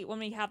probably, when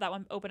we have that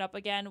one open up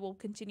again, we'll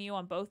continue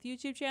on both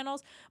YouTube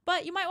channels.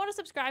 But you might want to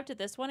subscribe to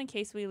this one in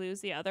case we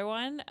lose the other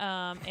one.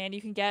 And you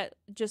can get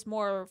just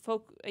more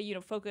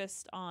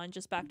focused on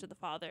just Back to the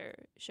Father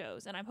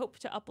shows. And I hope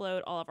to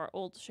upload all of our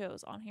old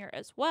shows on here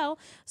as well.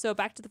 So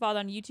Back to the Father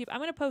on YouTube. I'm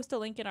going to post a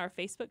link in our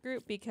Facebook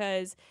group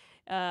because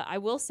I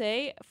will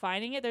say,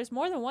 finding it, there's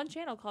more than one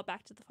channel called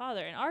Back to the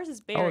Father, and ours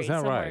is buried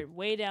that somewhere right?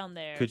 way down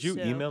there. Could you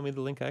so- email me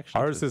the link, actually?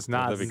 Ours is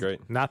not. That'd be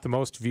great. Not the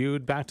most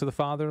viewed Back to the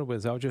Father.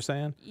 Was that what you're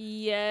saying?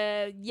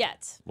 Yeah,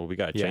 yet. Well, we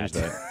got to Yeah. change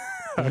that.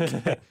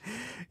 Okay.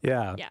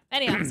 Yeah. Yeah.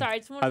 Anyhow, I'm sorry.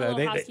 It's one of the They- little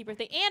they- housekeeper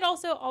thing. And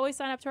also, always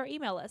sign up to our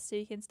email list so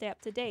you can stay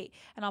up to date.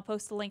 And I'll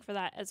post the link for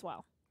that as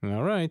well.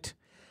 All right.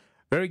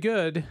 Very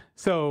good.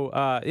 So,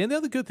 and the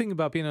other good thing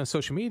about being on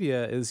social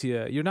media is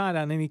you're not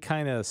on any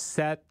kind of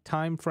set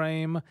time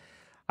frame.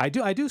 I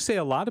do say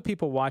a lot of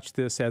people watch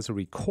this as a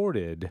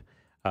recorded.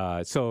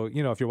 So,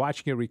 if you're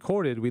watching it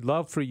recorded, we'd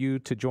love for you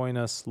to join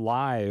us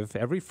live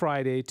every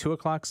Friday, 2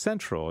 o'clock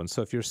Central. And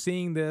so if you're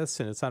seeing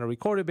this and it's on a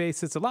recorded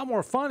basis, it's a lot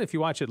more fun if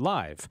you watch it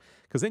live,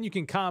 because then you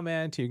can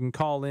comment, you can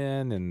call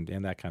in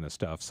and that kind of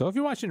stuff. So if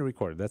you're watching it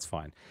recorded, that's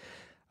fine.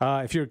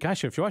 If you're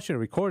watching it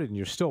recorded and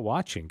you're still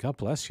watching, God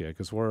bless you,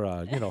 because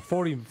we're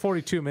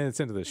 42 minutes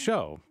into the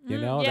show.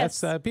 yes.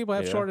 That's people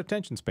have Yeah. short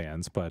attention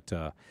spans. But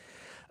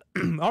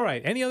all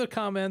right, any other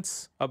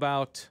comments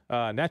about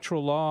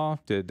natural law?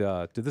 Did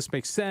this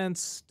make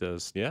sense?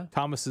 Does Yeah.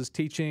 Thomas's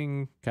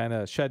teaching kind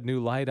of shed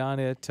new light on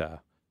it?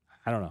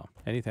 I don't know.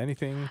 Anything?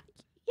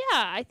 Yeah,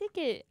 I think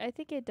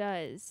it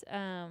does.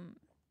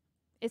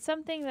 It's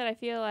something that I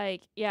feel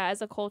like,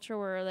 as a culture,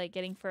 we're like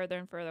getting further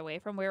and further away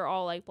from. We're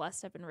all like blessed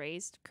to have been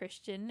raised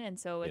Christian, and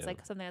so it's Yeah.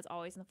 like something that's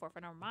always in the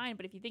forefront of our mind.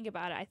 But if you think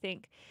about it, I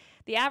think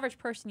the average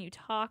person you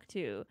talk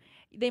to,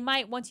 they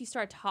might, once you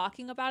start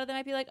talking about it, they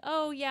might be like,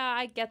 "Oh yeah,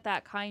 I get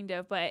that kind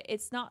of," but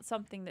it's not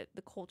something that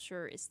the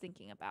culture is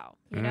thinking about.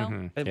 You know?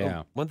 Mhm. And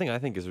Yeah. one thing I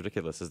think is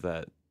ridiculous is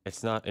that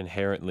it's not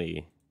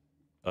inherently,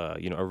 a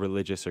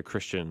religious or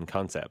Christian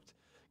concept.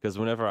 Because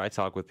whenever I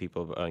talk with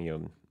people,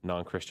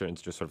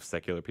 non-Christians, just sort of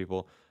secular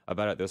people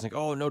about it, they're like,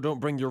 "Oh no, don't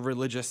bring your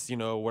religious,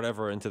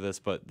 whatever into this."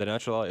 But the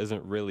natural law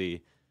isn't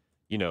really,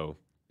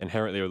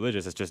 inherently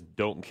religious. It's just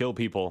don't kill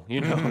people.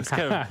 It's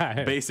kind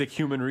of basic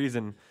human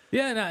reason.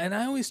 Yeah, and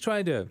I always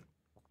try to,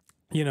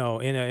 in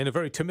a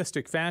very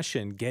Thomistic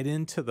fashion, get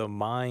into the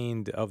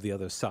mind of the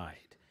other side.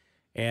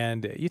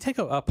 And you take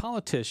a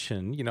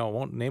politician, I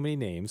won't name any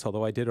names,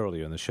 although I did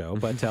earlier in the show,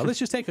 but let's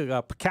just take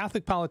a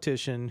Catholic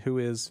politician who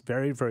is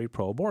very, very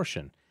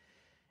pro-abortion.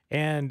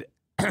 And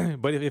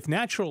but if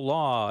natural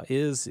law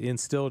is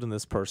instilled in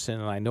this person,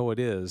 and I know it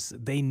is,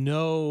 they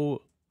know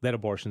that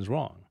abortion's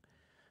wrong.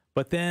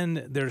 But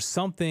then there's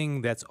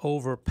something that's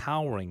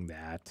overpowering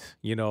that,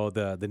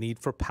 the need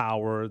for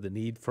power, the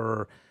need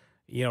for,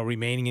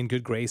 remaining in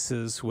good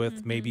graces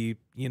with maybe,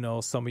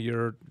 some of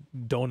your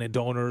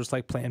donors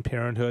like Planned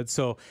Parenthood.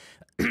 So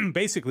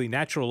basically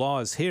natural law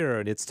is here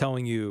and it's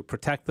telling you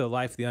protect the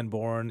life of the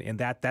unborn, and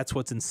that's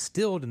what's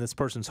instilled in this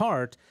person's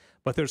heart.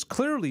 But there's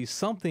clearly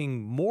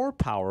something more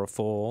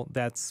powerful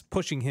that's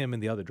pushing him in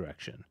the other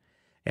direction.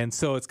 And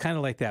so it's kind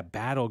of like that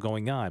battle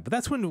going on. But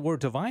that's where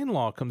divine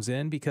law comes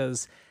in,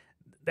 because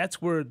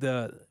that's where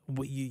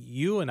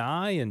you and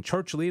I and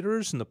church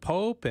leaders and the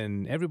Pope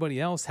and everybody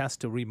else has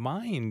to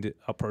remind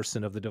a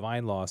person of the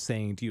divine law,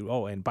 saying to you,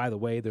 oh, and by the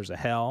way, there's a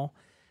hell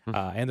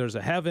and there's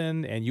a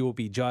heaven, and you will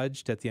be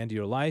judged at the end of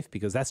your life,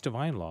 because that's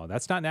divine law.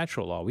 That's not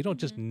natural law. We don't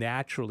just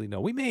naturally know.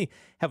 We may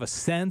have a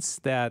sense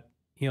that,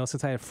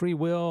 since I have free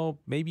will,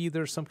 maybe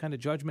there's some kind of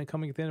judgment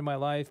coming at the end of my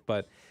life,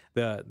 but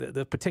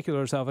the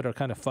particulars of it are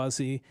kind of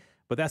fuzzy.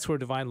 But that's where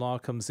divine law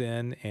comes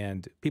in,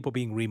 and people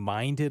being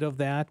reminded of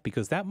that,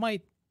 because that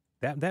might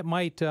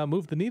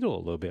move the needle a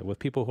little bit with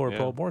people who are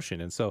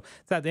pro-abortion. And so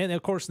that, and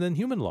of course, then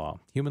human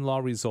law. Human law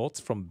results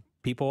from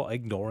people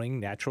ignoring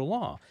natural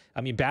law.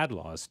 I mean, bad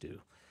laws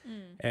do.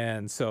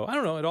 And so I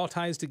don't know. It all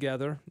ties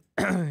together,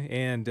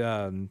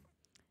 and.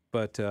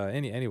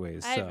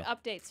 Anyways, I have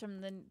updates from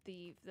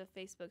the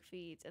Facebook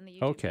feeds and the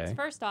YouTube feeds.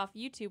 First off,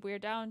 YouTube,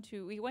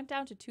 we went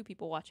down to 2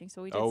 people watching,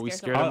 so we did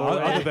scare someone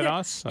away. Other than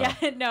us? Yeah,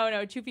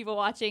 no, 2 people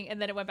watching,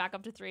 and then it went back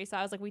up to 3. So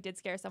I was like, we did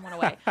scare someone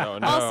away. Oh,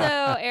 no.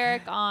 Also,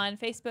 Eric on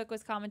Facebook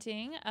was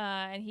commenting,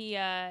 and he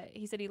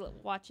said he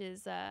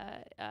watches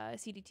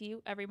CDT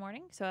every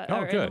morning, in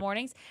the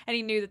mornings, and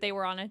he knew that they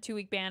were on a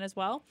 2-week ban as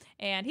well.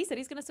 And he said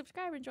he's going to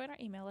subscribe and join our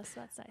email list. So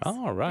that's nice.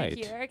 All right.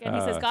 Thank you, Eric. And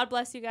he says, God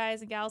bless you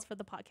guys and gals for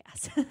the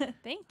podcast.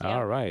 Thank you.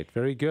 All right,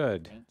 very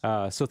good.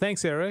 So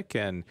thanks, Eric.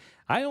 And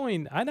I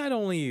not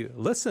only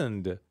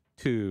listened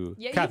to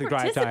Catholic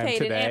Drive Time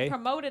today, and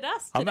promoted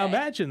us today.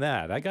 Imagine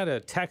that. I got a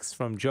text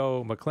from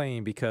Joe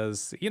McLean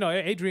because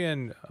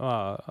Adrian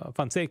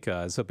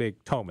Fonseca is a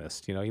big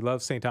Thomist. He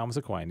loves St. Thomas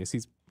Aquinas.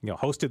 He's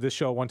hosted this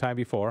show one time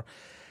before.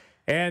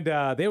 And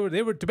they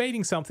were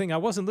debating something. I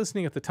wasn't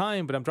listening at the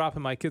time, but I'm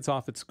dropping my kids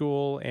off at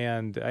school.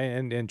 And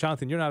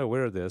Jonathan, you're not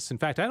aware of this. In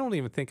fact, I don't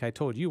even think I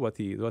told you what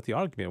the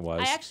argument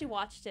was. I actually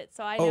watched it,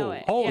 so I know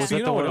it. Oh, yeah. so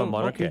you know one what? on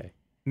monarchy? Okay.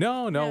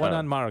 No, one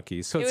on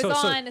monarchy. So it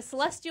was on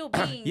celestial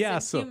beings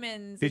and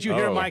humans. Did you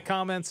hear my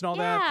comments and all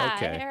that?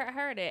 Okay. Yeah, I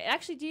heard it.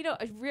 Actually, do you know,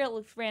 a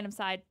real random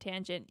side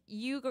tangent,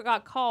 you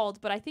got called,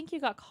 but I think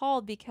you got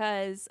called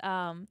because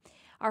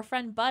our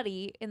friend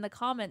Buddy in the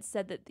comments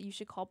said that you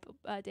should call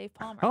Dave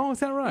Palmer. Oh,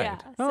 is that right? Yeah.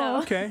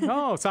 Oh, okay.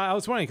 Oh, so I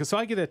was wondering, so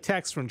I get a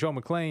text from Joe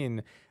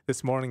McLean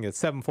this morning at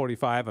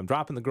 7:45. I'm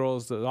dropping the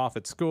girls off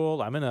at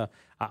school. I'm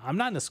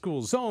not in a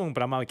school zone,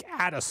 but I'm like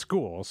at a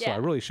school, so I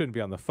really shouldn't be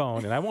on the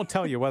phone. And I won't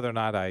tell you whether or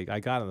not I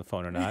got on the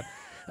phone or not.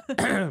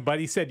 But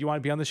he said, you want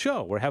to be on the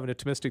show? We're having a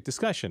Thomistic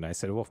discussion. I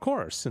said, well, of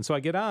course. And so I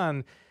get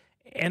on,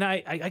 and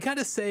I got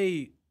to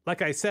say,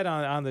 like I said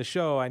on the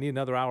show, I need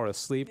another hour of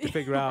sleep to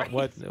figure out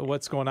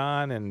what's going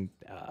on. And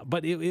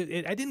but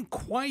I didn't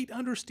quite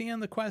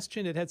understand the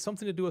question. It had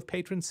something to do with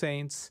patron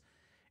saints.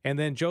 And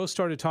then Joe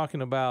started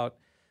talking about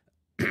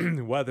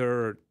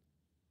whether,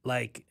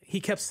 like,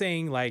 he kept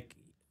saying, like,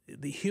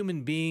 the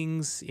human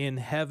beings in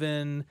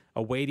heaven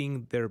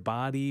awaiting their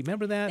body.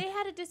 Remember that? They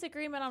had a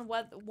disagreement on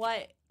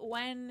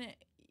when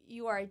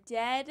you are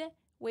dead,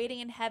 waiting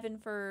in heaven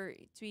to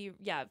be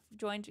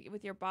joined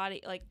with your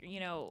body, like,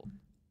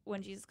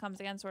 when Jesus comes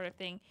again, sort of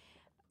thing.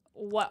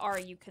 What are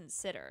you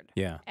considered?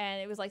 Yeah. And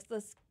it was like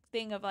this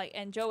thing of like,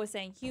 and Joe was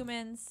saying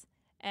humans,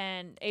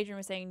 and Adrian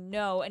was saying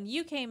no, and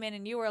you came in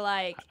and you were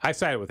like, I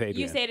sided with Adrian.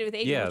 You sided with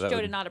Adrian, which Joe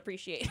did not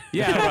appreciate.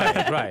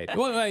 Yeah, right.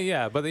 Well,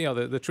 yeah, but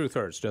the truth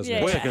hurts, doesn't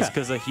it? Well, yeah,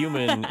 because a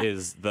human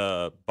is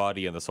the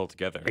body and the soul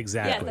together.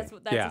 Exactly. Yes,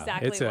 that's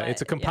exactly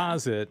it's a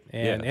composite,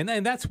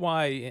 and that's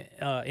why,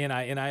 and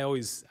I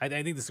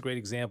think this is a great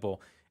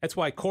example. That's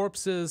why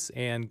corpses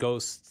and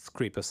ghosts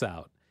creep us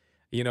out.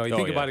 You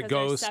think about a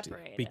ghost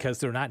because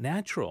they're not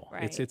natural.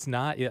 Right. It's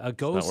not a ghost.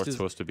 It's not what it's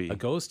supposed to be. A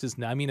ghost is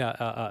not. I mean,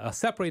 a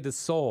separated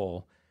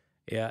soul.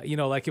 Yeah,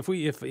 like if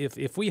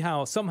we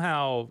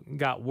somehow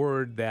got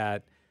word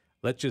that,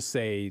 let's just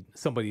say,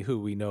 somebody who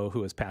we know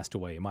who has passed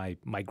away,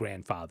 my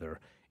grandfather,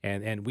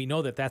 and we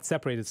know that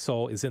separated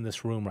soul is in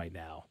this room right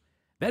now.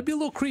 That'd be a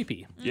little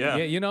creepy. Yeah.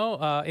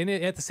 And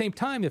at the same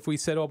time, if we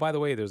said, oh, by the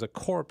way, there's a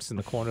corpse in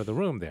the corner of the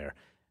room there.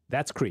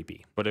 That's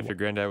creepy. But if your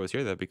granddad was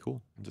here, that'd be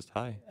cool. Just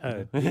hi.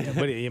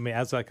 But you mean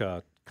as like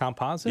a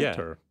composite?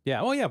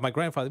 Yeah. Oh yeah, my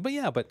grandfather. But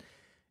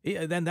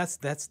then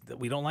that's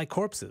we don't like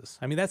corpses.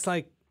 I mean, that's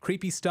like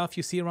creepy stuff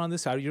you see around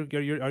this. Are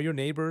your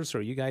neighbors?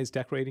 Are you guys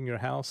decorating your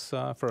house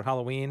for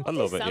Halloween? A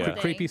little bit, yeah.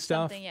 Creepy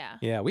stuff.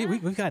 Yeah.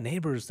 We've got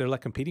neighbors. They're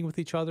like competing with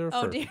each other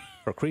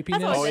for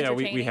creepiness. That's oh yeah,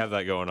 we have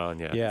that going on.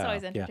 Yeah. It's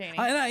always entertaining.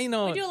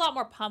 Yeah. We do a lot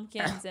more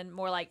pumpkins and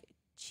more like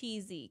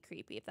cheesy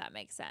creepy, if that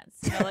makes sense.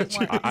 I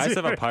just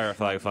have a pirate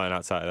flag flying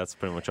outside. That's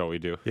pretty much all we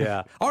do.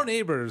 Yeah, our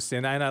neighbors,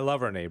 and I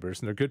love our neighbors,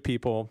 and they're good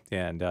people,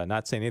 and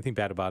not saying anything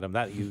bad about them.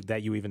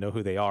 That you even know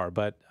who they are,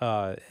 but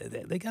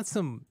they got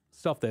some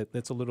stuff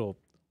that's a little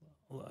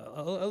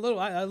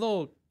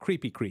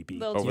creepy. A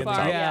little too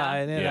far.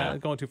 Yeah,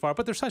 going too far.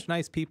 But they're such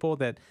nice people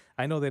that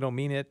I know they don't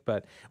mean it,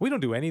 but we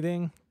don't do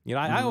anything.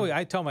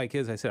 I tell my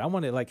kids, I said I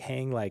want to like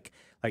hang like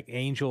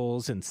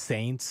angels and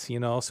saints,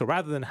 So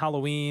rather than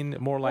Halloween,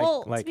 more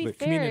like the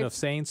communion of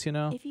saints,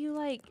 If you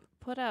like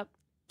put up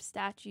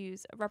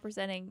statues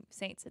representing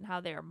saints and how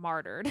they are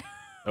martyred.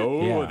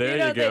 Oh,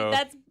 there you go.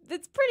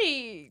 That's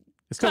pretty.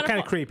 It's still kind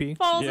of creepy.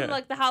 Falls in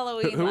like the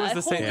Halloween. Who was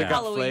the saint that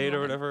got Halloween flayed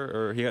or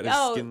whatever, or he got his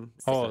skin?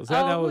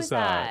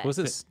 Was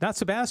it not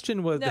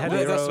Sebastian? Was I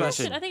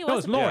think it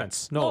was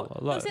Lawrence. No,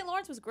 St.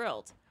 Lawrence was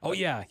grilled. Oh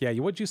yeah.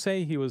 What'd you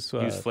say? He was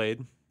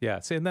flayed. Yeah,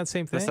 saying that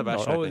same thing. That's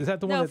Sebastian, I Oh, think. is that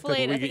the one No, that?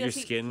 filleted. we I get think your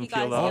that's- skin he got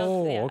peeled his off? heel-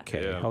 Oh, yeah.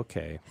 okay, Yeah.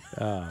 okay.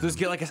 Just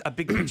get like a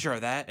big picture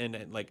of that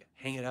and like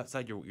hang it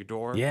outside your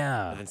door.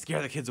 Yeah. And then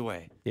scare the kids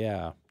away.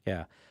 Yeah,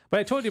 yeah. But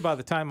I told you about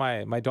the time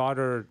my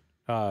daughter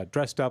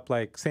dressed up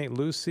like St.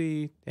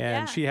 Lucy,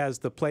 and Yeah. she has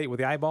the plate with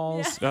the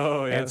eyeballs.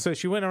 Oh, yeah. And so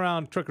she went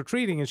around trick or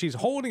treating, and she's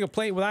holding a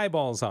plate with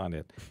eyeballs on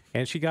it.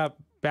 And she got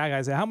back.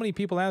 I said, "How many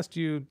people asked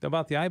you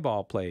about the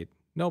eyeball plate?"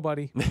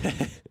 Nobody.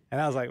 And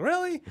I was like,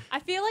 "Really?" I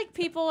feel like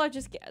people are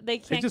just they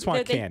can't. just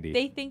want they- candy.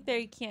 They think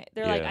they can't.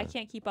 They're like, Yeah. I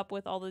can't keep up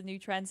with all the new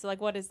trends. So like,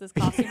 what is this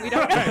costume? We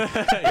don't know.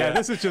 Yeah,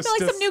 this is just They're like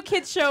just some new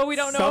kids show we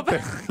don't know about.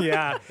 something.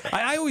 Yeah,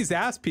 I always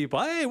ask people,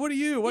 "Hey, what are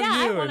you? What Yeah, are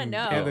I you?" wanna And- know.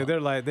 And they're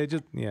like, they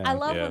just yeah. I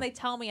love Yeah. when they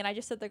tell me and I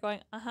just sit there going,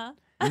 I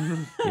Yeah.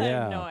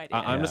 have no idea.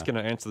 I'm just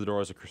gonna answer the door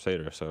as a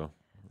crusader, so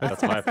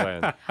that's my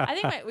plan. I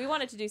think we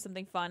wanted to do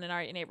something fun in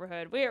our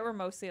neighborhood. We're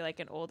mostly like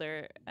an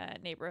older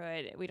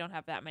neighborhood. We don't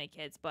have that many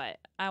kids, but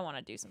I want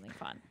to do something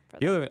fun. For them.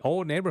 You live in an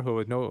old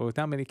neighborhood with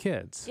not many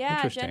kids. Yeah,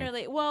 Interesting.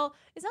 generally. Well,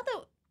 it's not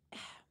that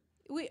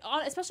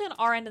especially on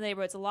our end of the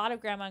neighborhood, it's a lot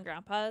of grandma and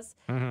grandpas.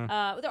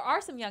 Mm-hmm. There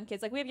are some young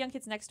kids. Like we have young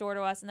kids next door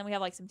to us, and then we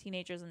have like some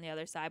teenagers on the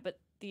other side. But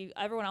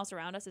everyone else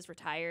around us is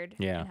retired.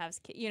 Yeah. And has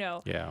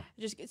Yeah.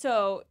 just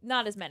so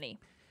not as many.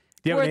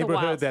 Do you have a We're the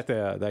neighborhood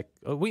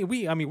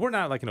wild. I mean, we're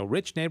not like in a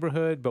rich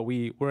neighborhood, but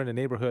we're in a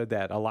neighborhood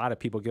that a lot of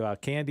people give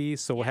out candy.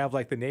 So we'll have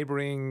like the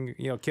neighboring,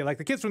 like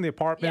the kids from the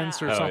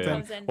apartments Yeah. or Oh, something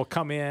Comes in. will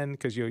come in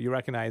because you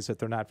recognize that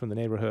they're not from the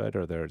neighborhood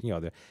or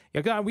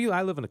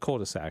I live in a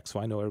cul-de-sac,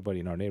 so I know everybody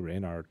in our neighborhood,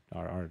 in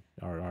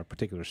our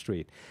particular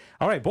street.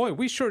 All right, boy,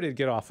 we sure did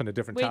get off on a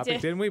different We topic,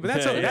 did. didn't we? But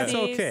that's Yeah. that's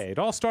Please. okay. It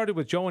all started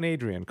with Joe and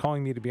Adrian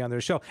calling me to be on their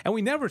show, and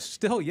we never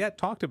still yet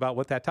talked about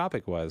what that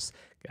topic was.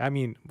 I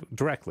mean,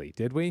 directly,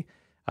 did we?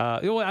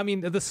 I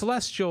mean, the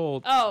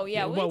celestial. Oh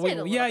yeah, we did a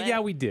little bit. Yeah,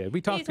 we did. We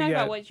Can you talked talk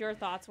about what your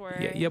thoughts were?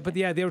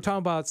 they were talking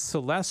about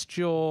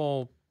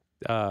celestial.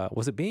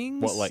 Was it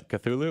beings? What, like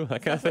Cthulhu,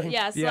 that kind of thing?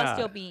 Yeah,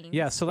 celestial beings.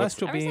 Yeah,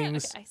 celestial I was saying,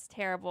 beings. okay, it's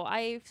terrible.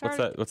 I What's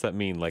started What's that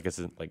mean? Like, is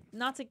it like?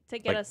 not to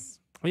get like- us.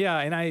 Yeah,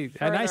 and I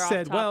Further off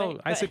said, well,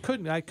 topic, I but- said,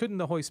 couldn't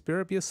the Holy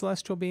Spirit be a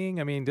celestial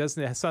being? I mean,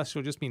 doesn't the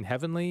celestial just mean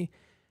heavenly?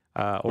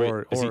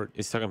 Wait, is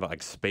he talking about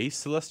like space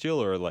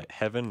celestial or like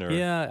heaven or?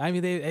 Yeah, I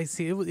mean, I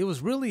see. It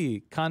was really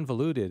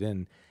convoluted,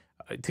 and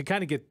to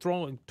kind of get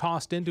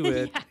tossed into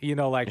it,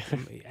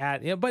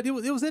 but it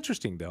was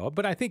interesting though.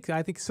 But I think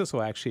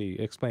Sissel actually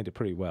explained it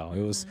pretty well.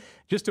 It was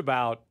just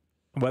about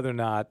whether or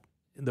not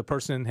the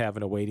person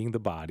having awaiting the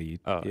body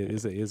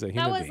is a human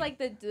That was being. like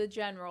the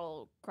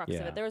general crux of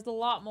Yeah. it. There was a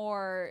lot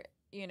more,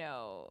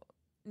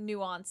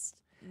 nuanced.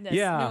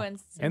 Yeah,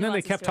 and then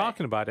they kept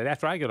talking about it.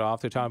 After I got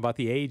off, they're talking about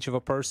the age of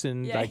a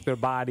person, Yeah. like their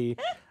body.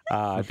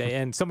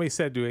 And somebody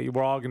said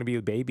we're all going to be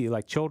baby,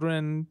 like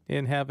children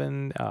in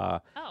heaven.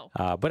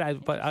 But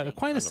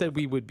Aquinas said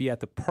we would be at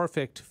the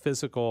perfect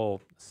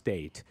physical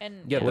state.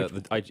 And Yeah,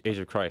 the age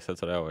of Christ.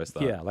 That's what I always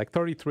thought. Yeah, like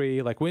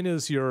 33. Like when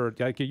is you're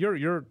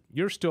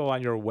still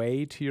on your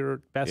way to your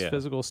best Yeah.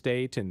 physical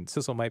state, and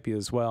Sissel might be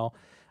as well.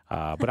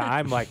 But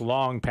I'm like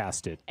long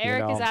past it.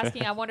 Eric you is know?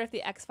 asking, I wonder if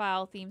the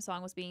X-File theme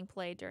song was being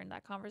played during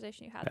that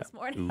conversation you had this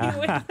morning.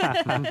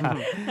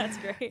 That's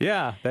great.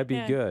 Yeah, that'd be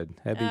Yeah. good.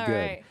 That'd be All good.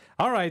 right.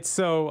 All right,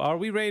 so are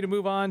we ready to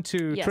move on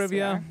to Yes, we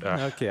trivia? are.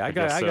 Okay, I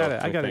guess got so. a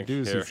Let me think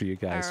doozy here. for you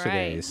guys All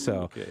today. right. So,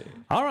 Okay.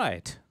 all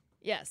right.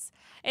 Yes.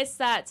 It's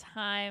that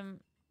time.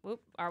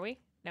 Whoop, are we?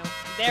 No.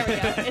 There we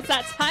go. It's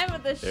that time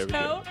of the There we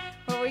show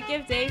where we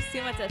give Dave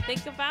too much to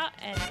think about,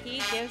 and he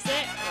gives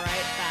it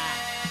right back.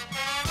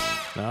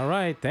 All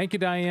right. Thank you,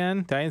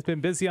 Diane. Diane's been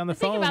busy on the The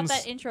thing phones. about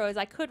that intro is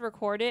I could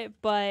record it,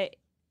 but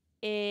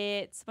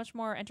it's much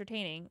more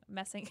entertaining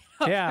messing it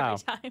up Yeah,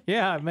 every time.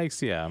 yeah, it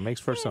makes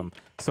for some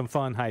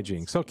fun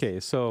hijinks. Okay,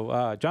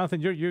 so Jonathan,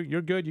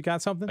 you're good. You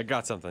got something? I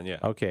got something. Yeah.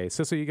 Okay,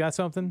 Sissel, you got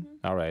something?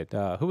 Mm-hmm. All right.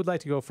 Who would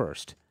like to go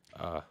first?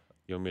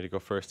 You want me to go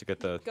first to get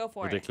the Go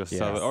for it. ridiculous Yes.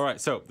 stuff? All right.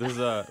 So this is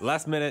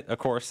last minute, of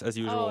course, as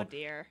usual. Oh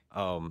dear.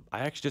 I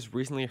actually just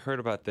recently heard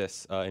about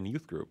this in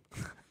youth group.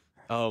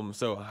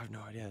 So I have no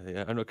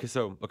idea. I know.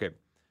 Okay.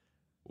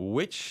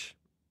 Which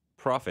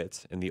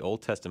prophet in the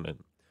Old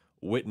Testament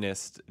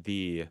witnessed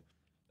the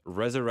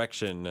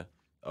resurrection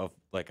of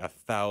like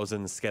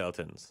 1,000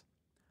 skeletons?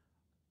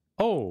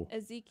 Oh,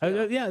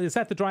 Ezekiel. yeah. Is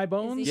that the dry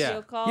bones? Ezekiel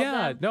Yeah. called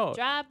Yeah, them no.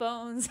 dry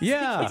bones.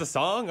 Yeah. It's a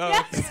song. Oh,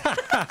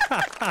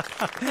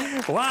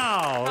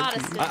 Wow.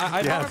 Protestant.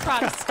 I- Former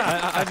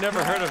Protestant. I've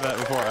never heard of that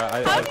before. How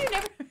have you never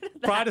heard of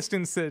that?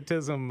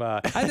 Protestantism.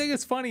 I think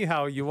it's funny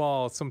how you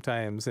all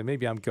sometimes, and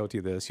maybe I'm guilty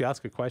of this, you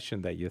ask a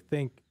question that you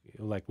think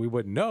like we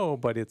wouldn't know,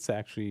 but it's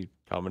actually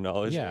Common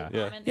knowledge. Yeah.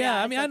 Yeah. Common-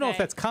 I mean, it's I don't know if okay.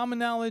 that's common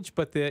knowledge,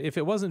 but if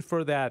it wasn't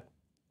for that,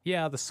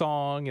 the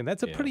song, and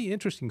that's a Yeah. pretty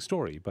interesting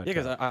story. But Yeah,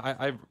 because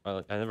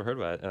I never heard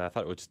about it, and I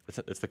thought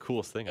it's the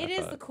coolest thing. It I is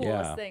thought. the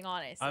coolest Yeah. thing,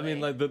 honestly. I mean,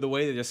 like the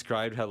way they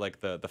described how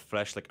like the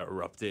flesh like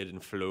erupted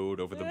and flowed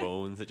over the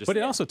bones. It just. But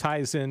it also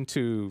ties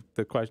into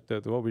the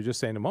question, what we were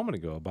just saying a moment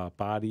ago about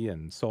body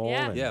and soul.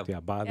 Yeah. And, Yeah.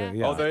 body. Yeah.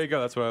 Yeah. Oh, there you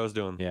go. That's what I was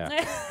doing. Yeah.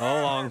 All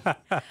along.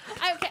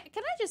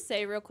 Can I just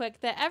say real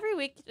quick that every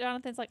week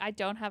Jonathan's like, I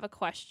don't have a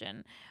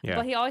question, Yeah.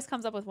 but he always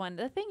comes up with one.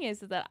 The thing is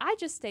that I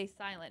just stay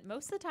silent.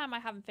 Most of the time, I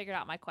haven't figured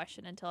out my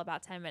question until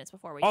about 10 minutes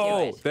before we do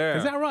it. there.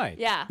 Is that right?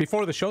 Yeah.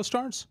 Before the show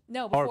starts?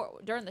 No,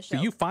 during the show.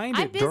 So you find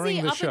I'm it busy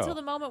during the up show? until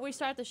the moment we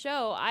start the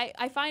show.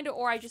 I find it,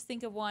 or I just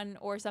think of one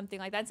or something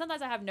like that. And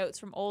sometimes I have notes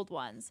from old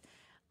ones.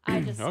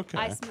 I just Okay.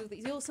 I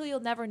smoothly you'll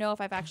never know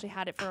if I've actually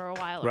had it for a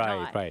while or Right,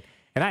 not. right.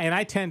 And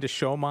I tend to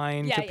show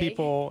mine to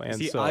people, and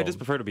See, so I just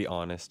prefer to be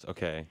honest.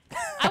 Okay.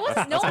 I was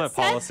no That's my one said.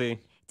 policy.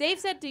 Dave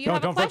said, "Do you Don't-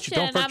 have a don't virtue- question?"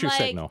 don't And I'm virtue like,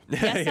 signal.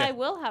 "Yes, I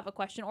will have a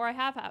question, or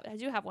I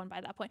do have one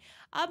by that point."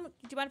 Do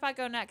you mind if I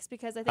go next?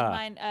 Because I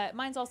think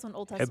mine's also an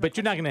Old Testament. But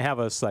you're not question. going to have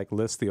us like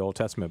list the Old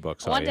Testament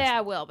books, are One you? day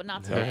I will, but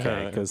not today.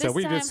 Okay, because This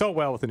we did time- so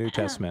well with the New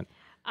Testament.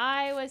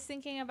 I was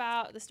thinking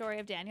about the story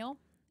of Daniel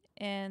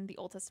in the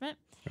Old Testament.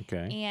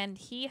 Okay. And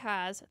he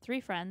has 3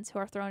 friends who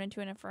are thrown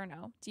into an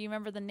inferno. Do you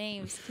remember the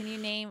names? Can you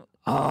name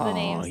Oh, the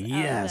names?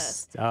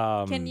 yes.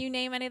 Of this? Can you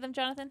name any of them,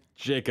 Jonathan?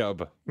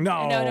 Jacob.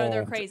 No. No,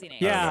 they're crazy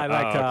names. Yeah,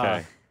 like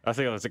okay. I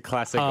think it was a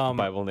classic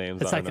Bible names.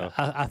 it's I like don't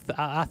know.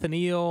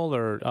 Athaniel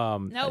or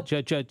Nope.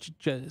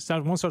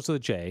 one starts with a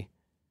J.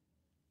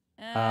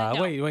 No,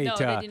 Wait. No, they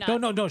do not.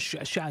 No.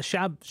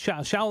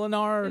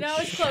 Shalinar. No,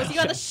 it's close. You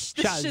got the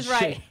sh is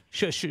right.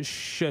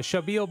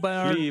 Shabil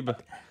Bar. Glebe.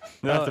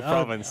 That's the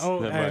province. Oh,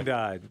 Never and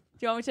mind. Do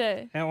you want me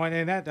to?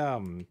 and that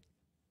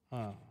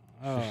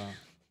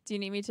Do you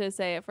need me to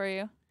say it for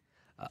you?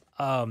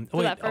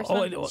 wait, that first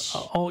one.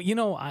 you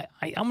know, I'm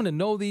gonna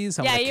know these.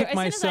 I'm Yeah, gonna kick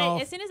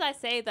myself. as soon as I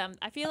say them,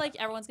 I feel like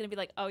everyone's gonna be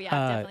like, "Oh yeah,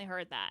 I've definitely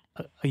heard that."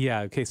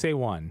 Yeah. Okay. Say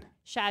one.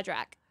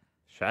 Shadrach.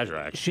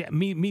 Shadrach.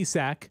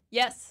 Meshach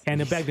Yes.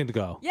 and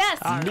Abednego. Yes.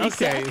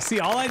 Okay. See,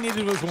 all I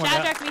needed was one.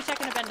 Shadrach, Meshach,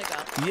 and Abednego.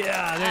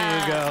 Yeah. There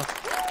you go.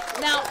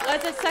 Now,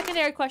 as a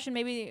secondary question,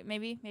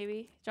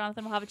 maybe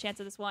Jonathan will have a chance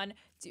at this one.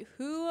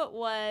 Who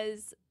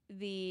was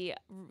the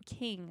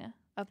king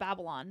of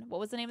Babylon? What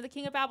was the name of the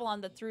king of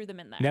Babylon that threw them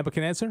in there?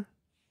 Nebuchadnezzar.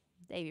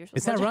 Dave, you're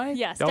Is that right?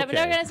 Yes. Okay.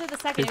 Nebuchadnezzar the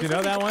second. Did you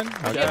know that one? Would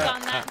Okay. you have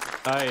gotten that?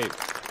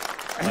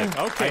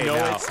 Okay. I know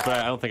now- it, but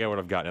I don't think I would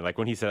have gotten it. Like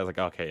when he said, I was like,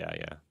 okay,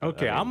 yeah.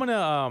 Okay, I mean,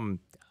 I'm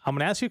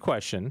gonna ask you a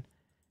question,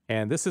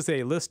 and this is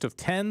a list of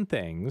 10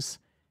 things,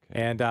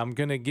 and I'm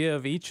gonna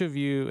give each of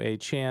you a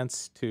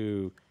chance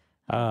to.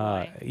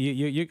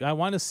 I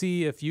want to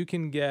see if you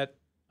can get.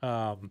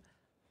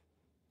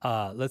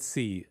 Let's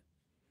see.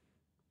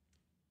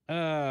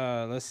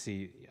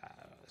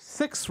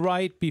 6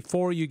 right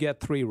before you get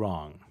 3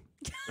 wrong.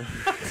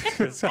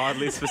 it's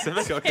oddly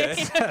specific. Okay.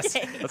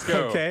 Let's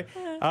go. Okay.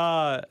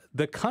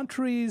 The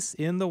countries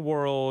in the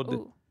world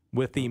Ooh.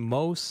 with the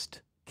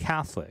most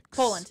Catholics.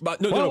 Poland.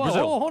 But no, Whoa,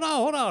 Brazil. hold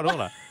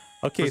on.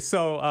 Okay,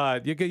 so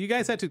you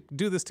guys had to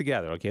do this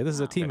together. Okay, this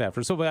is a team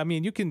effort. So I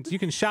mean, you can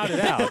shout it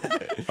out.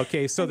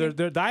 Okay, so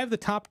I have the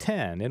top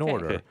 10 in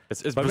order. Okay.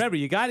 It's But remember,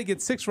 you got to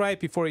get 6 right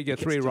before you get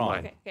 3 to wrong.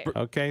 mine. Okay.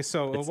 Okay,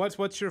 so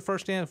what's your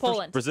first answer?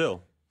 Poland.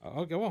 Brazil.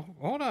 Okay, well,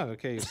 hold on.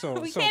 Okay, so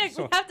We can't-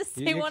 we have to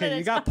say one at a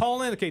You got time.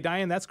 Poland. Okay,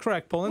 Diane, that's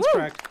correct. Poland's Woo!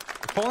 correct.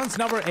 Poland's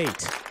number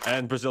 8.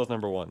 And Brazil's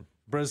number 1.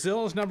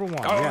 Brazil is number 1.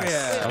 Oh,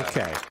 yes. yeah.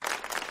 Okay.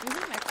 Was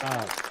it Mexico?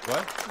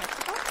 What?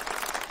 Mexico?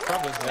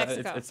 Probably. Yeah,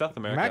 Mexico. it's South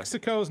America.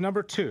 Mexico's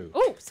number 2.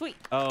 Oh, sweet.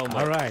 Oh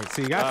my. All right,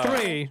 so you got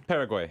 3.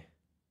 Paraguay.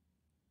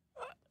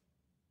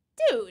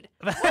 Dude.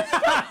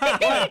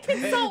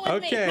 Consult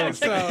with me. Okay, No,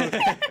 so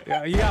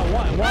you got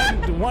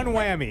one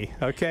whammy.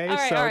 Okay, All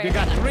right, so all right. you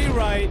got 3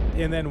 right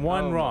and then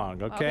 1 Oh,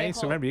 wrong. Okay, Okay,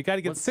 so cool. remember you got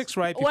to get 6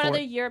 right before. What other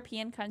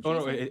European countries? Oh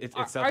no, it's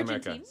South America.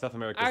 Argentina? South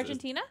America.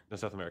 Argentina? No,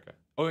 South America.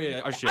 Oh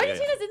yeah, Argentina.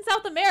 Argentina's in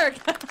South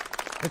America.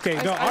 Okay,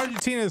 no,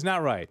 Argentina is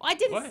not right. I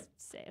didn't What?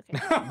 say.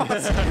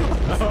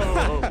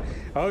 Okay.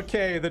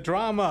 Okay, the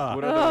drama.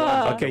 What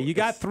other ones? Okay, you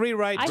got 3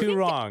 right, I 2 think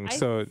wrong. I-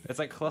 So It's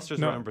like clusters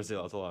No. around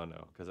Brazil. That's all I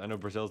know. Because I know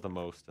Brazil's the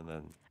most, and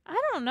then I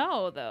don't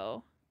know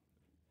though.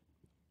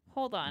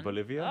 Hold on.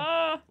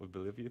 Bolivia. Would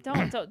Bolivia?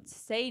 Don't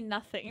say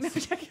nothing. No, I'm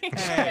joking.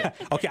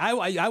 okay,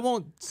 I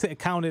won't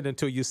count it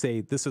until you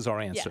say this is our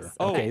answer. Yes.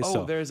 Oh, Okay, oh,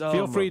 so there's,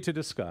 feel free to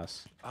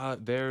discuss.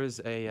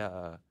 There's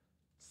a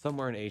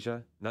somewhere in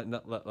Asia.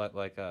 Not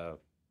like if,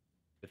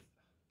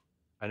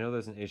 I know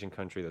there's an Asian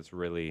country that's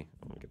really.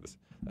 Oh, look at this.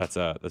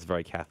 That's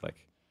very Catholic.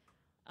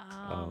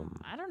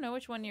 I don't know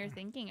which one you're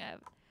thinking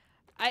of.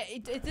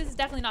 This is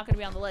definitely not going to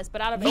be on the list,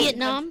 but out of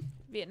Vietnam.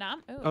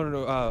 Vietnam. Ooh. Oh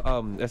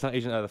no, that's not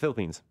Asian. The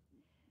Philippines.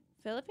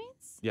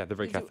 Philippines. Yeah, they're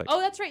very Catholic.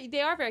 Oh, that's right.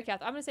 They are very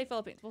Catholic. I'm going to say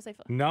Philippines. We'll say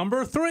Philippines.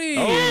 Number 3.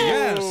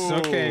 Yes.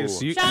 Okay.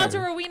 So you, Shout out to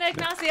Rowena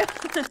Ignacio.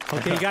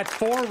 okay, you got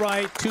 4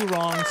 right, 2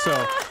 wrong.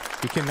 So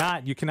you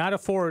cannot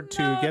afford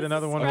to No, get it's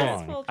another one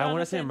stressful, wrong. I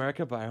want to say Jonathan.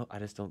 America, but I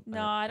just don't.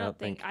 No, I don't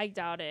think. I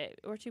doubt it.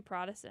 We're too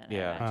Protestant. I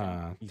Yeah.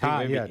 imagine. You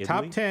think maybe Top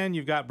Italy? 10.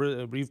 You've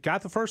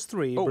got the first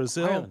 3. Oh,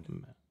 Brazil,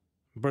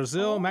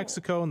 Ireland.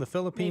 Mexico, and the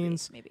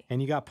Philippines. Maybe. And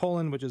you got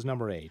Poland, which is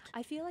number 8.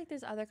 I feel like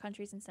there's other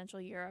countries in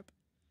Central Europe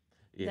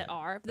Yeah, that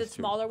are the that's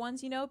true. smaller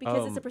ones,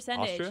 because it's a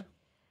percentage. Austria?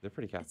 They're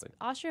pretty Catholic.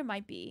 Austria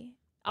might be.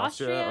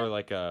 Austria or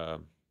like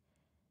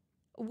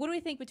What do we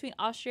think between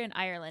Austria and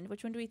Ireland?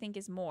 Which one do we think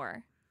is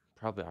more?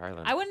 Probably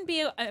Ireland. I wouldn't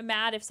be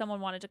mad if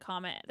someone wanted to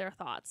comment their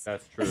thoughts.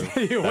 That's true.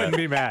 You wouldn't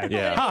be mad.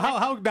 Yeah.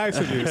 How nice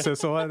of you.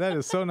 So that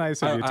is so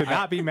nice of you to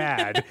not be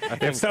mad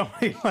if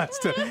somebody wants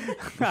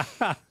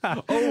to.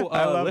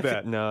 I love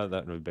that. No,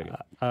 that would be big.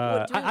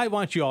 I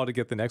want you all to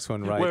get the next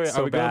one right Wait,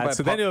 so are we going bad. by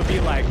So then it'll be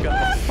like,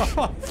 come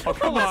on,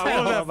 what was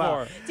that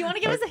for? Do you want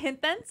to give us a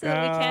hint then, so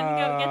that we can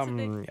go get to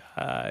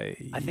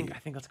the? I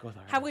think let's go with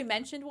Ireland. Have we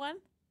mentioned one?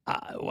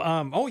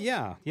 oh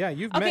yeah,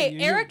 you've Okay,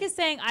 met, Eric is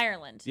saying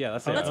Ireland. Yeah,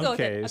 let's Let's go with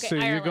it. Okay, Okay, so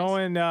Ireland. you're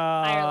going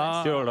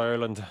Ireland. Still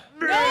Ireland.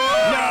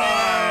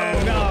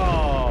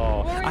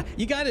 No. We're-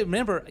 You got to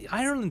remember,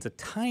 Ireland's a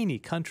tiny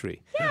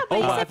country. Yeah, but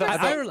you said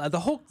percent. Ireland, the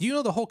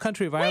whole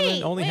country of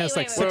Ireland only has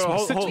like wait, six.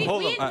 wait.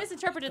 Hold We on.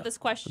 misinterpreted this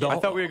question. I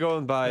thought we were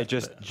going by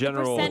just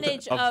general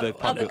percentage of the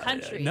population.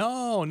 country.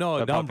 No, The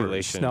numbers.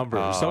 population.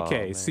 Numbers. Oh,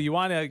 okay, man. so you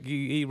want to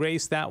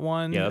erase that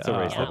one? Yeah, let's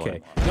erase that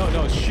Okay.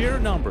 No, sheer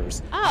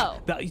numbers. Oh.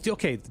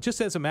 Okay,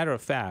 just as a matter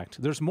of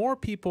fact, there's more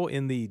people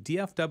in the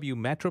DFW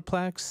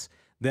Metroplex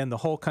than the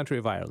whole country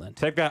of Ireland.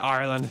 Take that,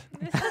 Ireland.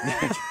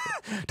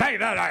 Take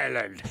that,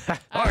 Ireland.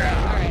 All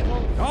right.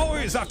 Well,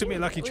 Always talk to me,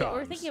 Lucky Charms.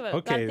 we're thinking of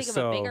Okay, think of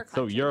so- a bigger So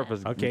country. Europe then.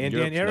 is Okay, and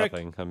Europe's Eric-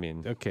 nothing. I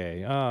mean,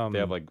 Okay. they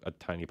have like a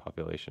tiny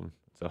population.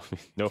 So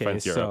no Okay,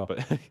 offense, Europe,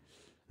 so- but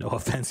No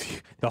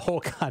offense. The whole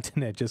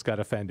continent just got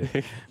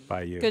offended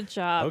by you. Good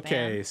job.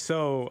 Okay, man.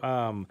 so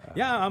I'm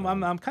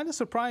kind of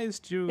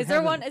surprised you. Is there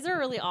haven't- one? Is there a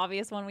really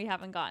obvious one we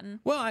haven't gotten?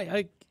 Well,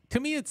 I to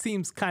me it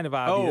seems kind of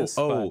obvious.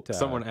 but,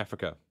 somewhere in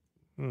Africa.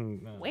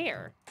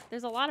 Where?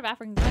 There's a lot of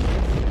African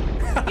countries.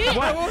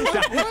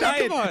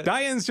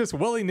 Diane's just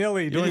willy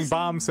nilly doing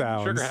bomb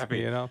sounds. Sugar happy.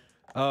 You know.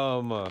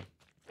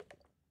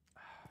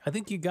 I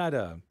think you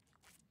gotta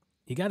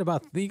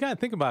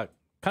think about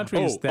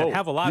countries that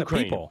have a lot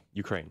Ukraine. of people.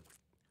 Ukraine.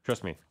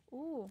 Trust me.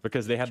 Ooh.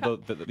 Because they have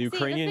the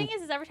Ukrainian. See, the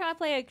thing is every time I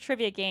play a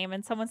trivia game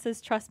and someone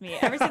says "trust me,"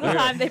 every single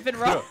time they've been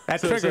wrong.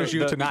 That triggers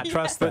you to not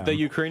trust them. But the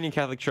Ukrainian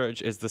Catholic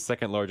Church is the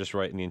second largest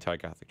rite in the entire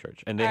Catholic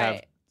Church, and they All have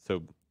right.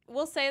 so.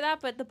 We'll say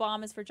that, but the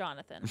bomb is for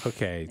Jonathan.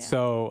 Okay,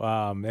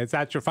 so is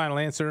that your final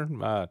answer?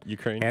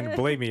 Ukraine. And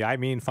believe me, I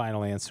mean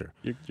final answer.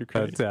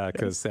 Ukraine.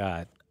 Because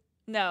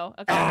No.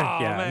 Okay.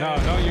 yeah,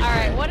 no, you. All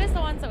right. What is the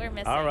ones that we're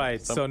missing? All right.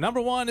 So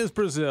number 1 is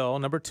Brazil.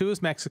 Number 2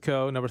 is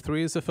Mexico. Number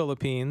 3 is the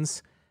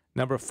Philippines.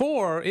 Number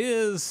 4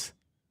 is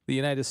the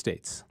United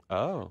States.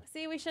 Oh.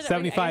 See, we should.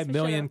 75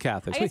 million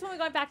Catholics. I guess when we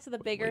go back to the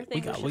bigger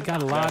thing, We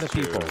got a lot of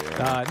people.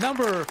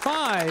 Number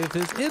 5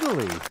 is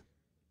Italy.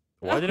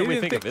 Why didn't we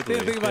think of Italy?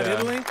 Didn't think about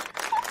Italy?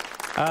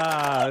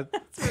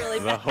 That's really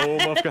The bad. home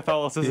of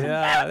Catholicism.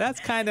 Yeah, that's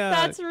kind of.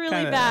 That's really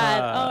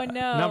bad. Oh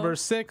no. Number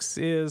 6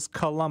 is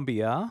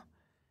Colombia.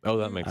 Oh,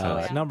 that makes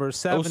sense. yeah. Number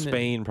 7.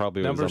 Spain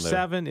probably Number was on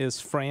 7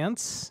 is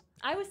France.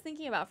 I was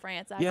thinking about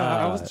France. Actually. there.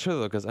 Yeah, I wasn't sure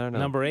though because I don't know.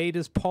 Number 8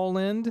 is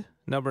Poland.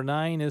 Number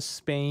 9 is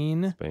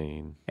Spain.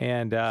 Spain.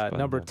 And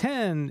number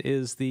 10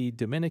 is the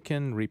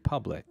Dominican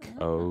Republic.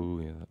 Oh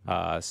yeah.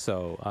 But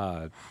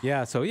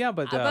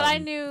But I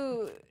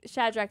knew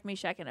Shadrach,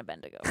 Meshach, and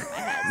Abednego in my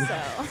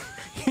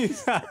head,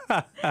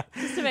 so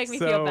just to make me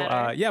feel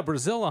better.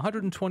 Brazil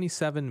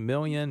 127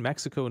 million,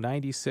 Mexico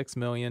 96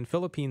 million,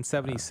 Philippines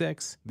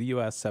 76, the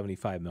U.S.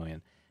 75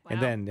 million, and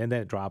Wow. then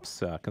it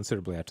drops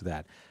considerably after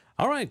that.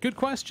 All right, good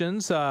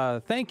questions.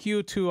 Thank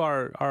you to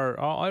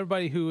our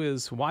everybody who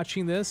is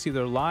watching this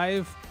either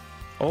live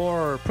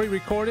or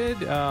pre-recorded.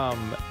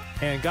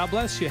 And God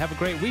bless you. Have a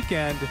great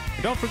weekend.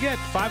 And don't forget,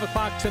 5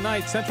 o'clock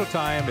tonight Central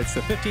Time. It's the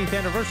 15th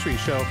anniversary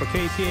show for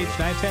KTH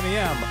 910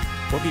 AM.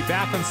 We'll be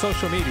back on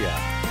social media.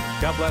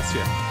 God bless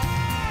you.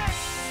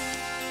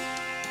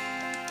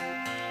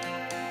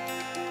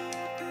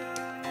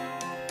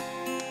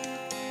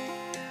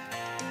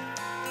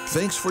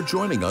 Thanks for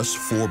joining us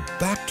for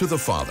Back to the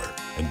Father.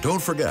 And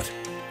don't forget,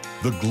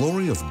 the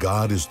glory of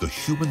God is the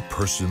human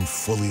person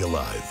fully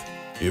alive.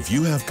 If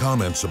you have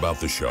comments about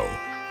the show,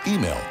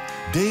 email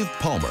Dave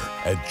Palmer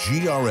at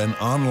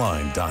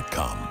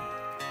grnonline.com.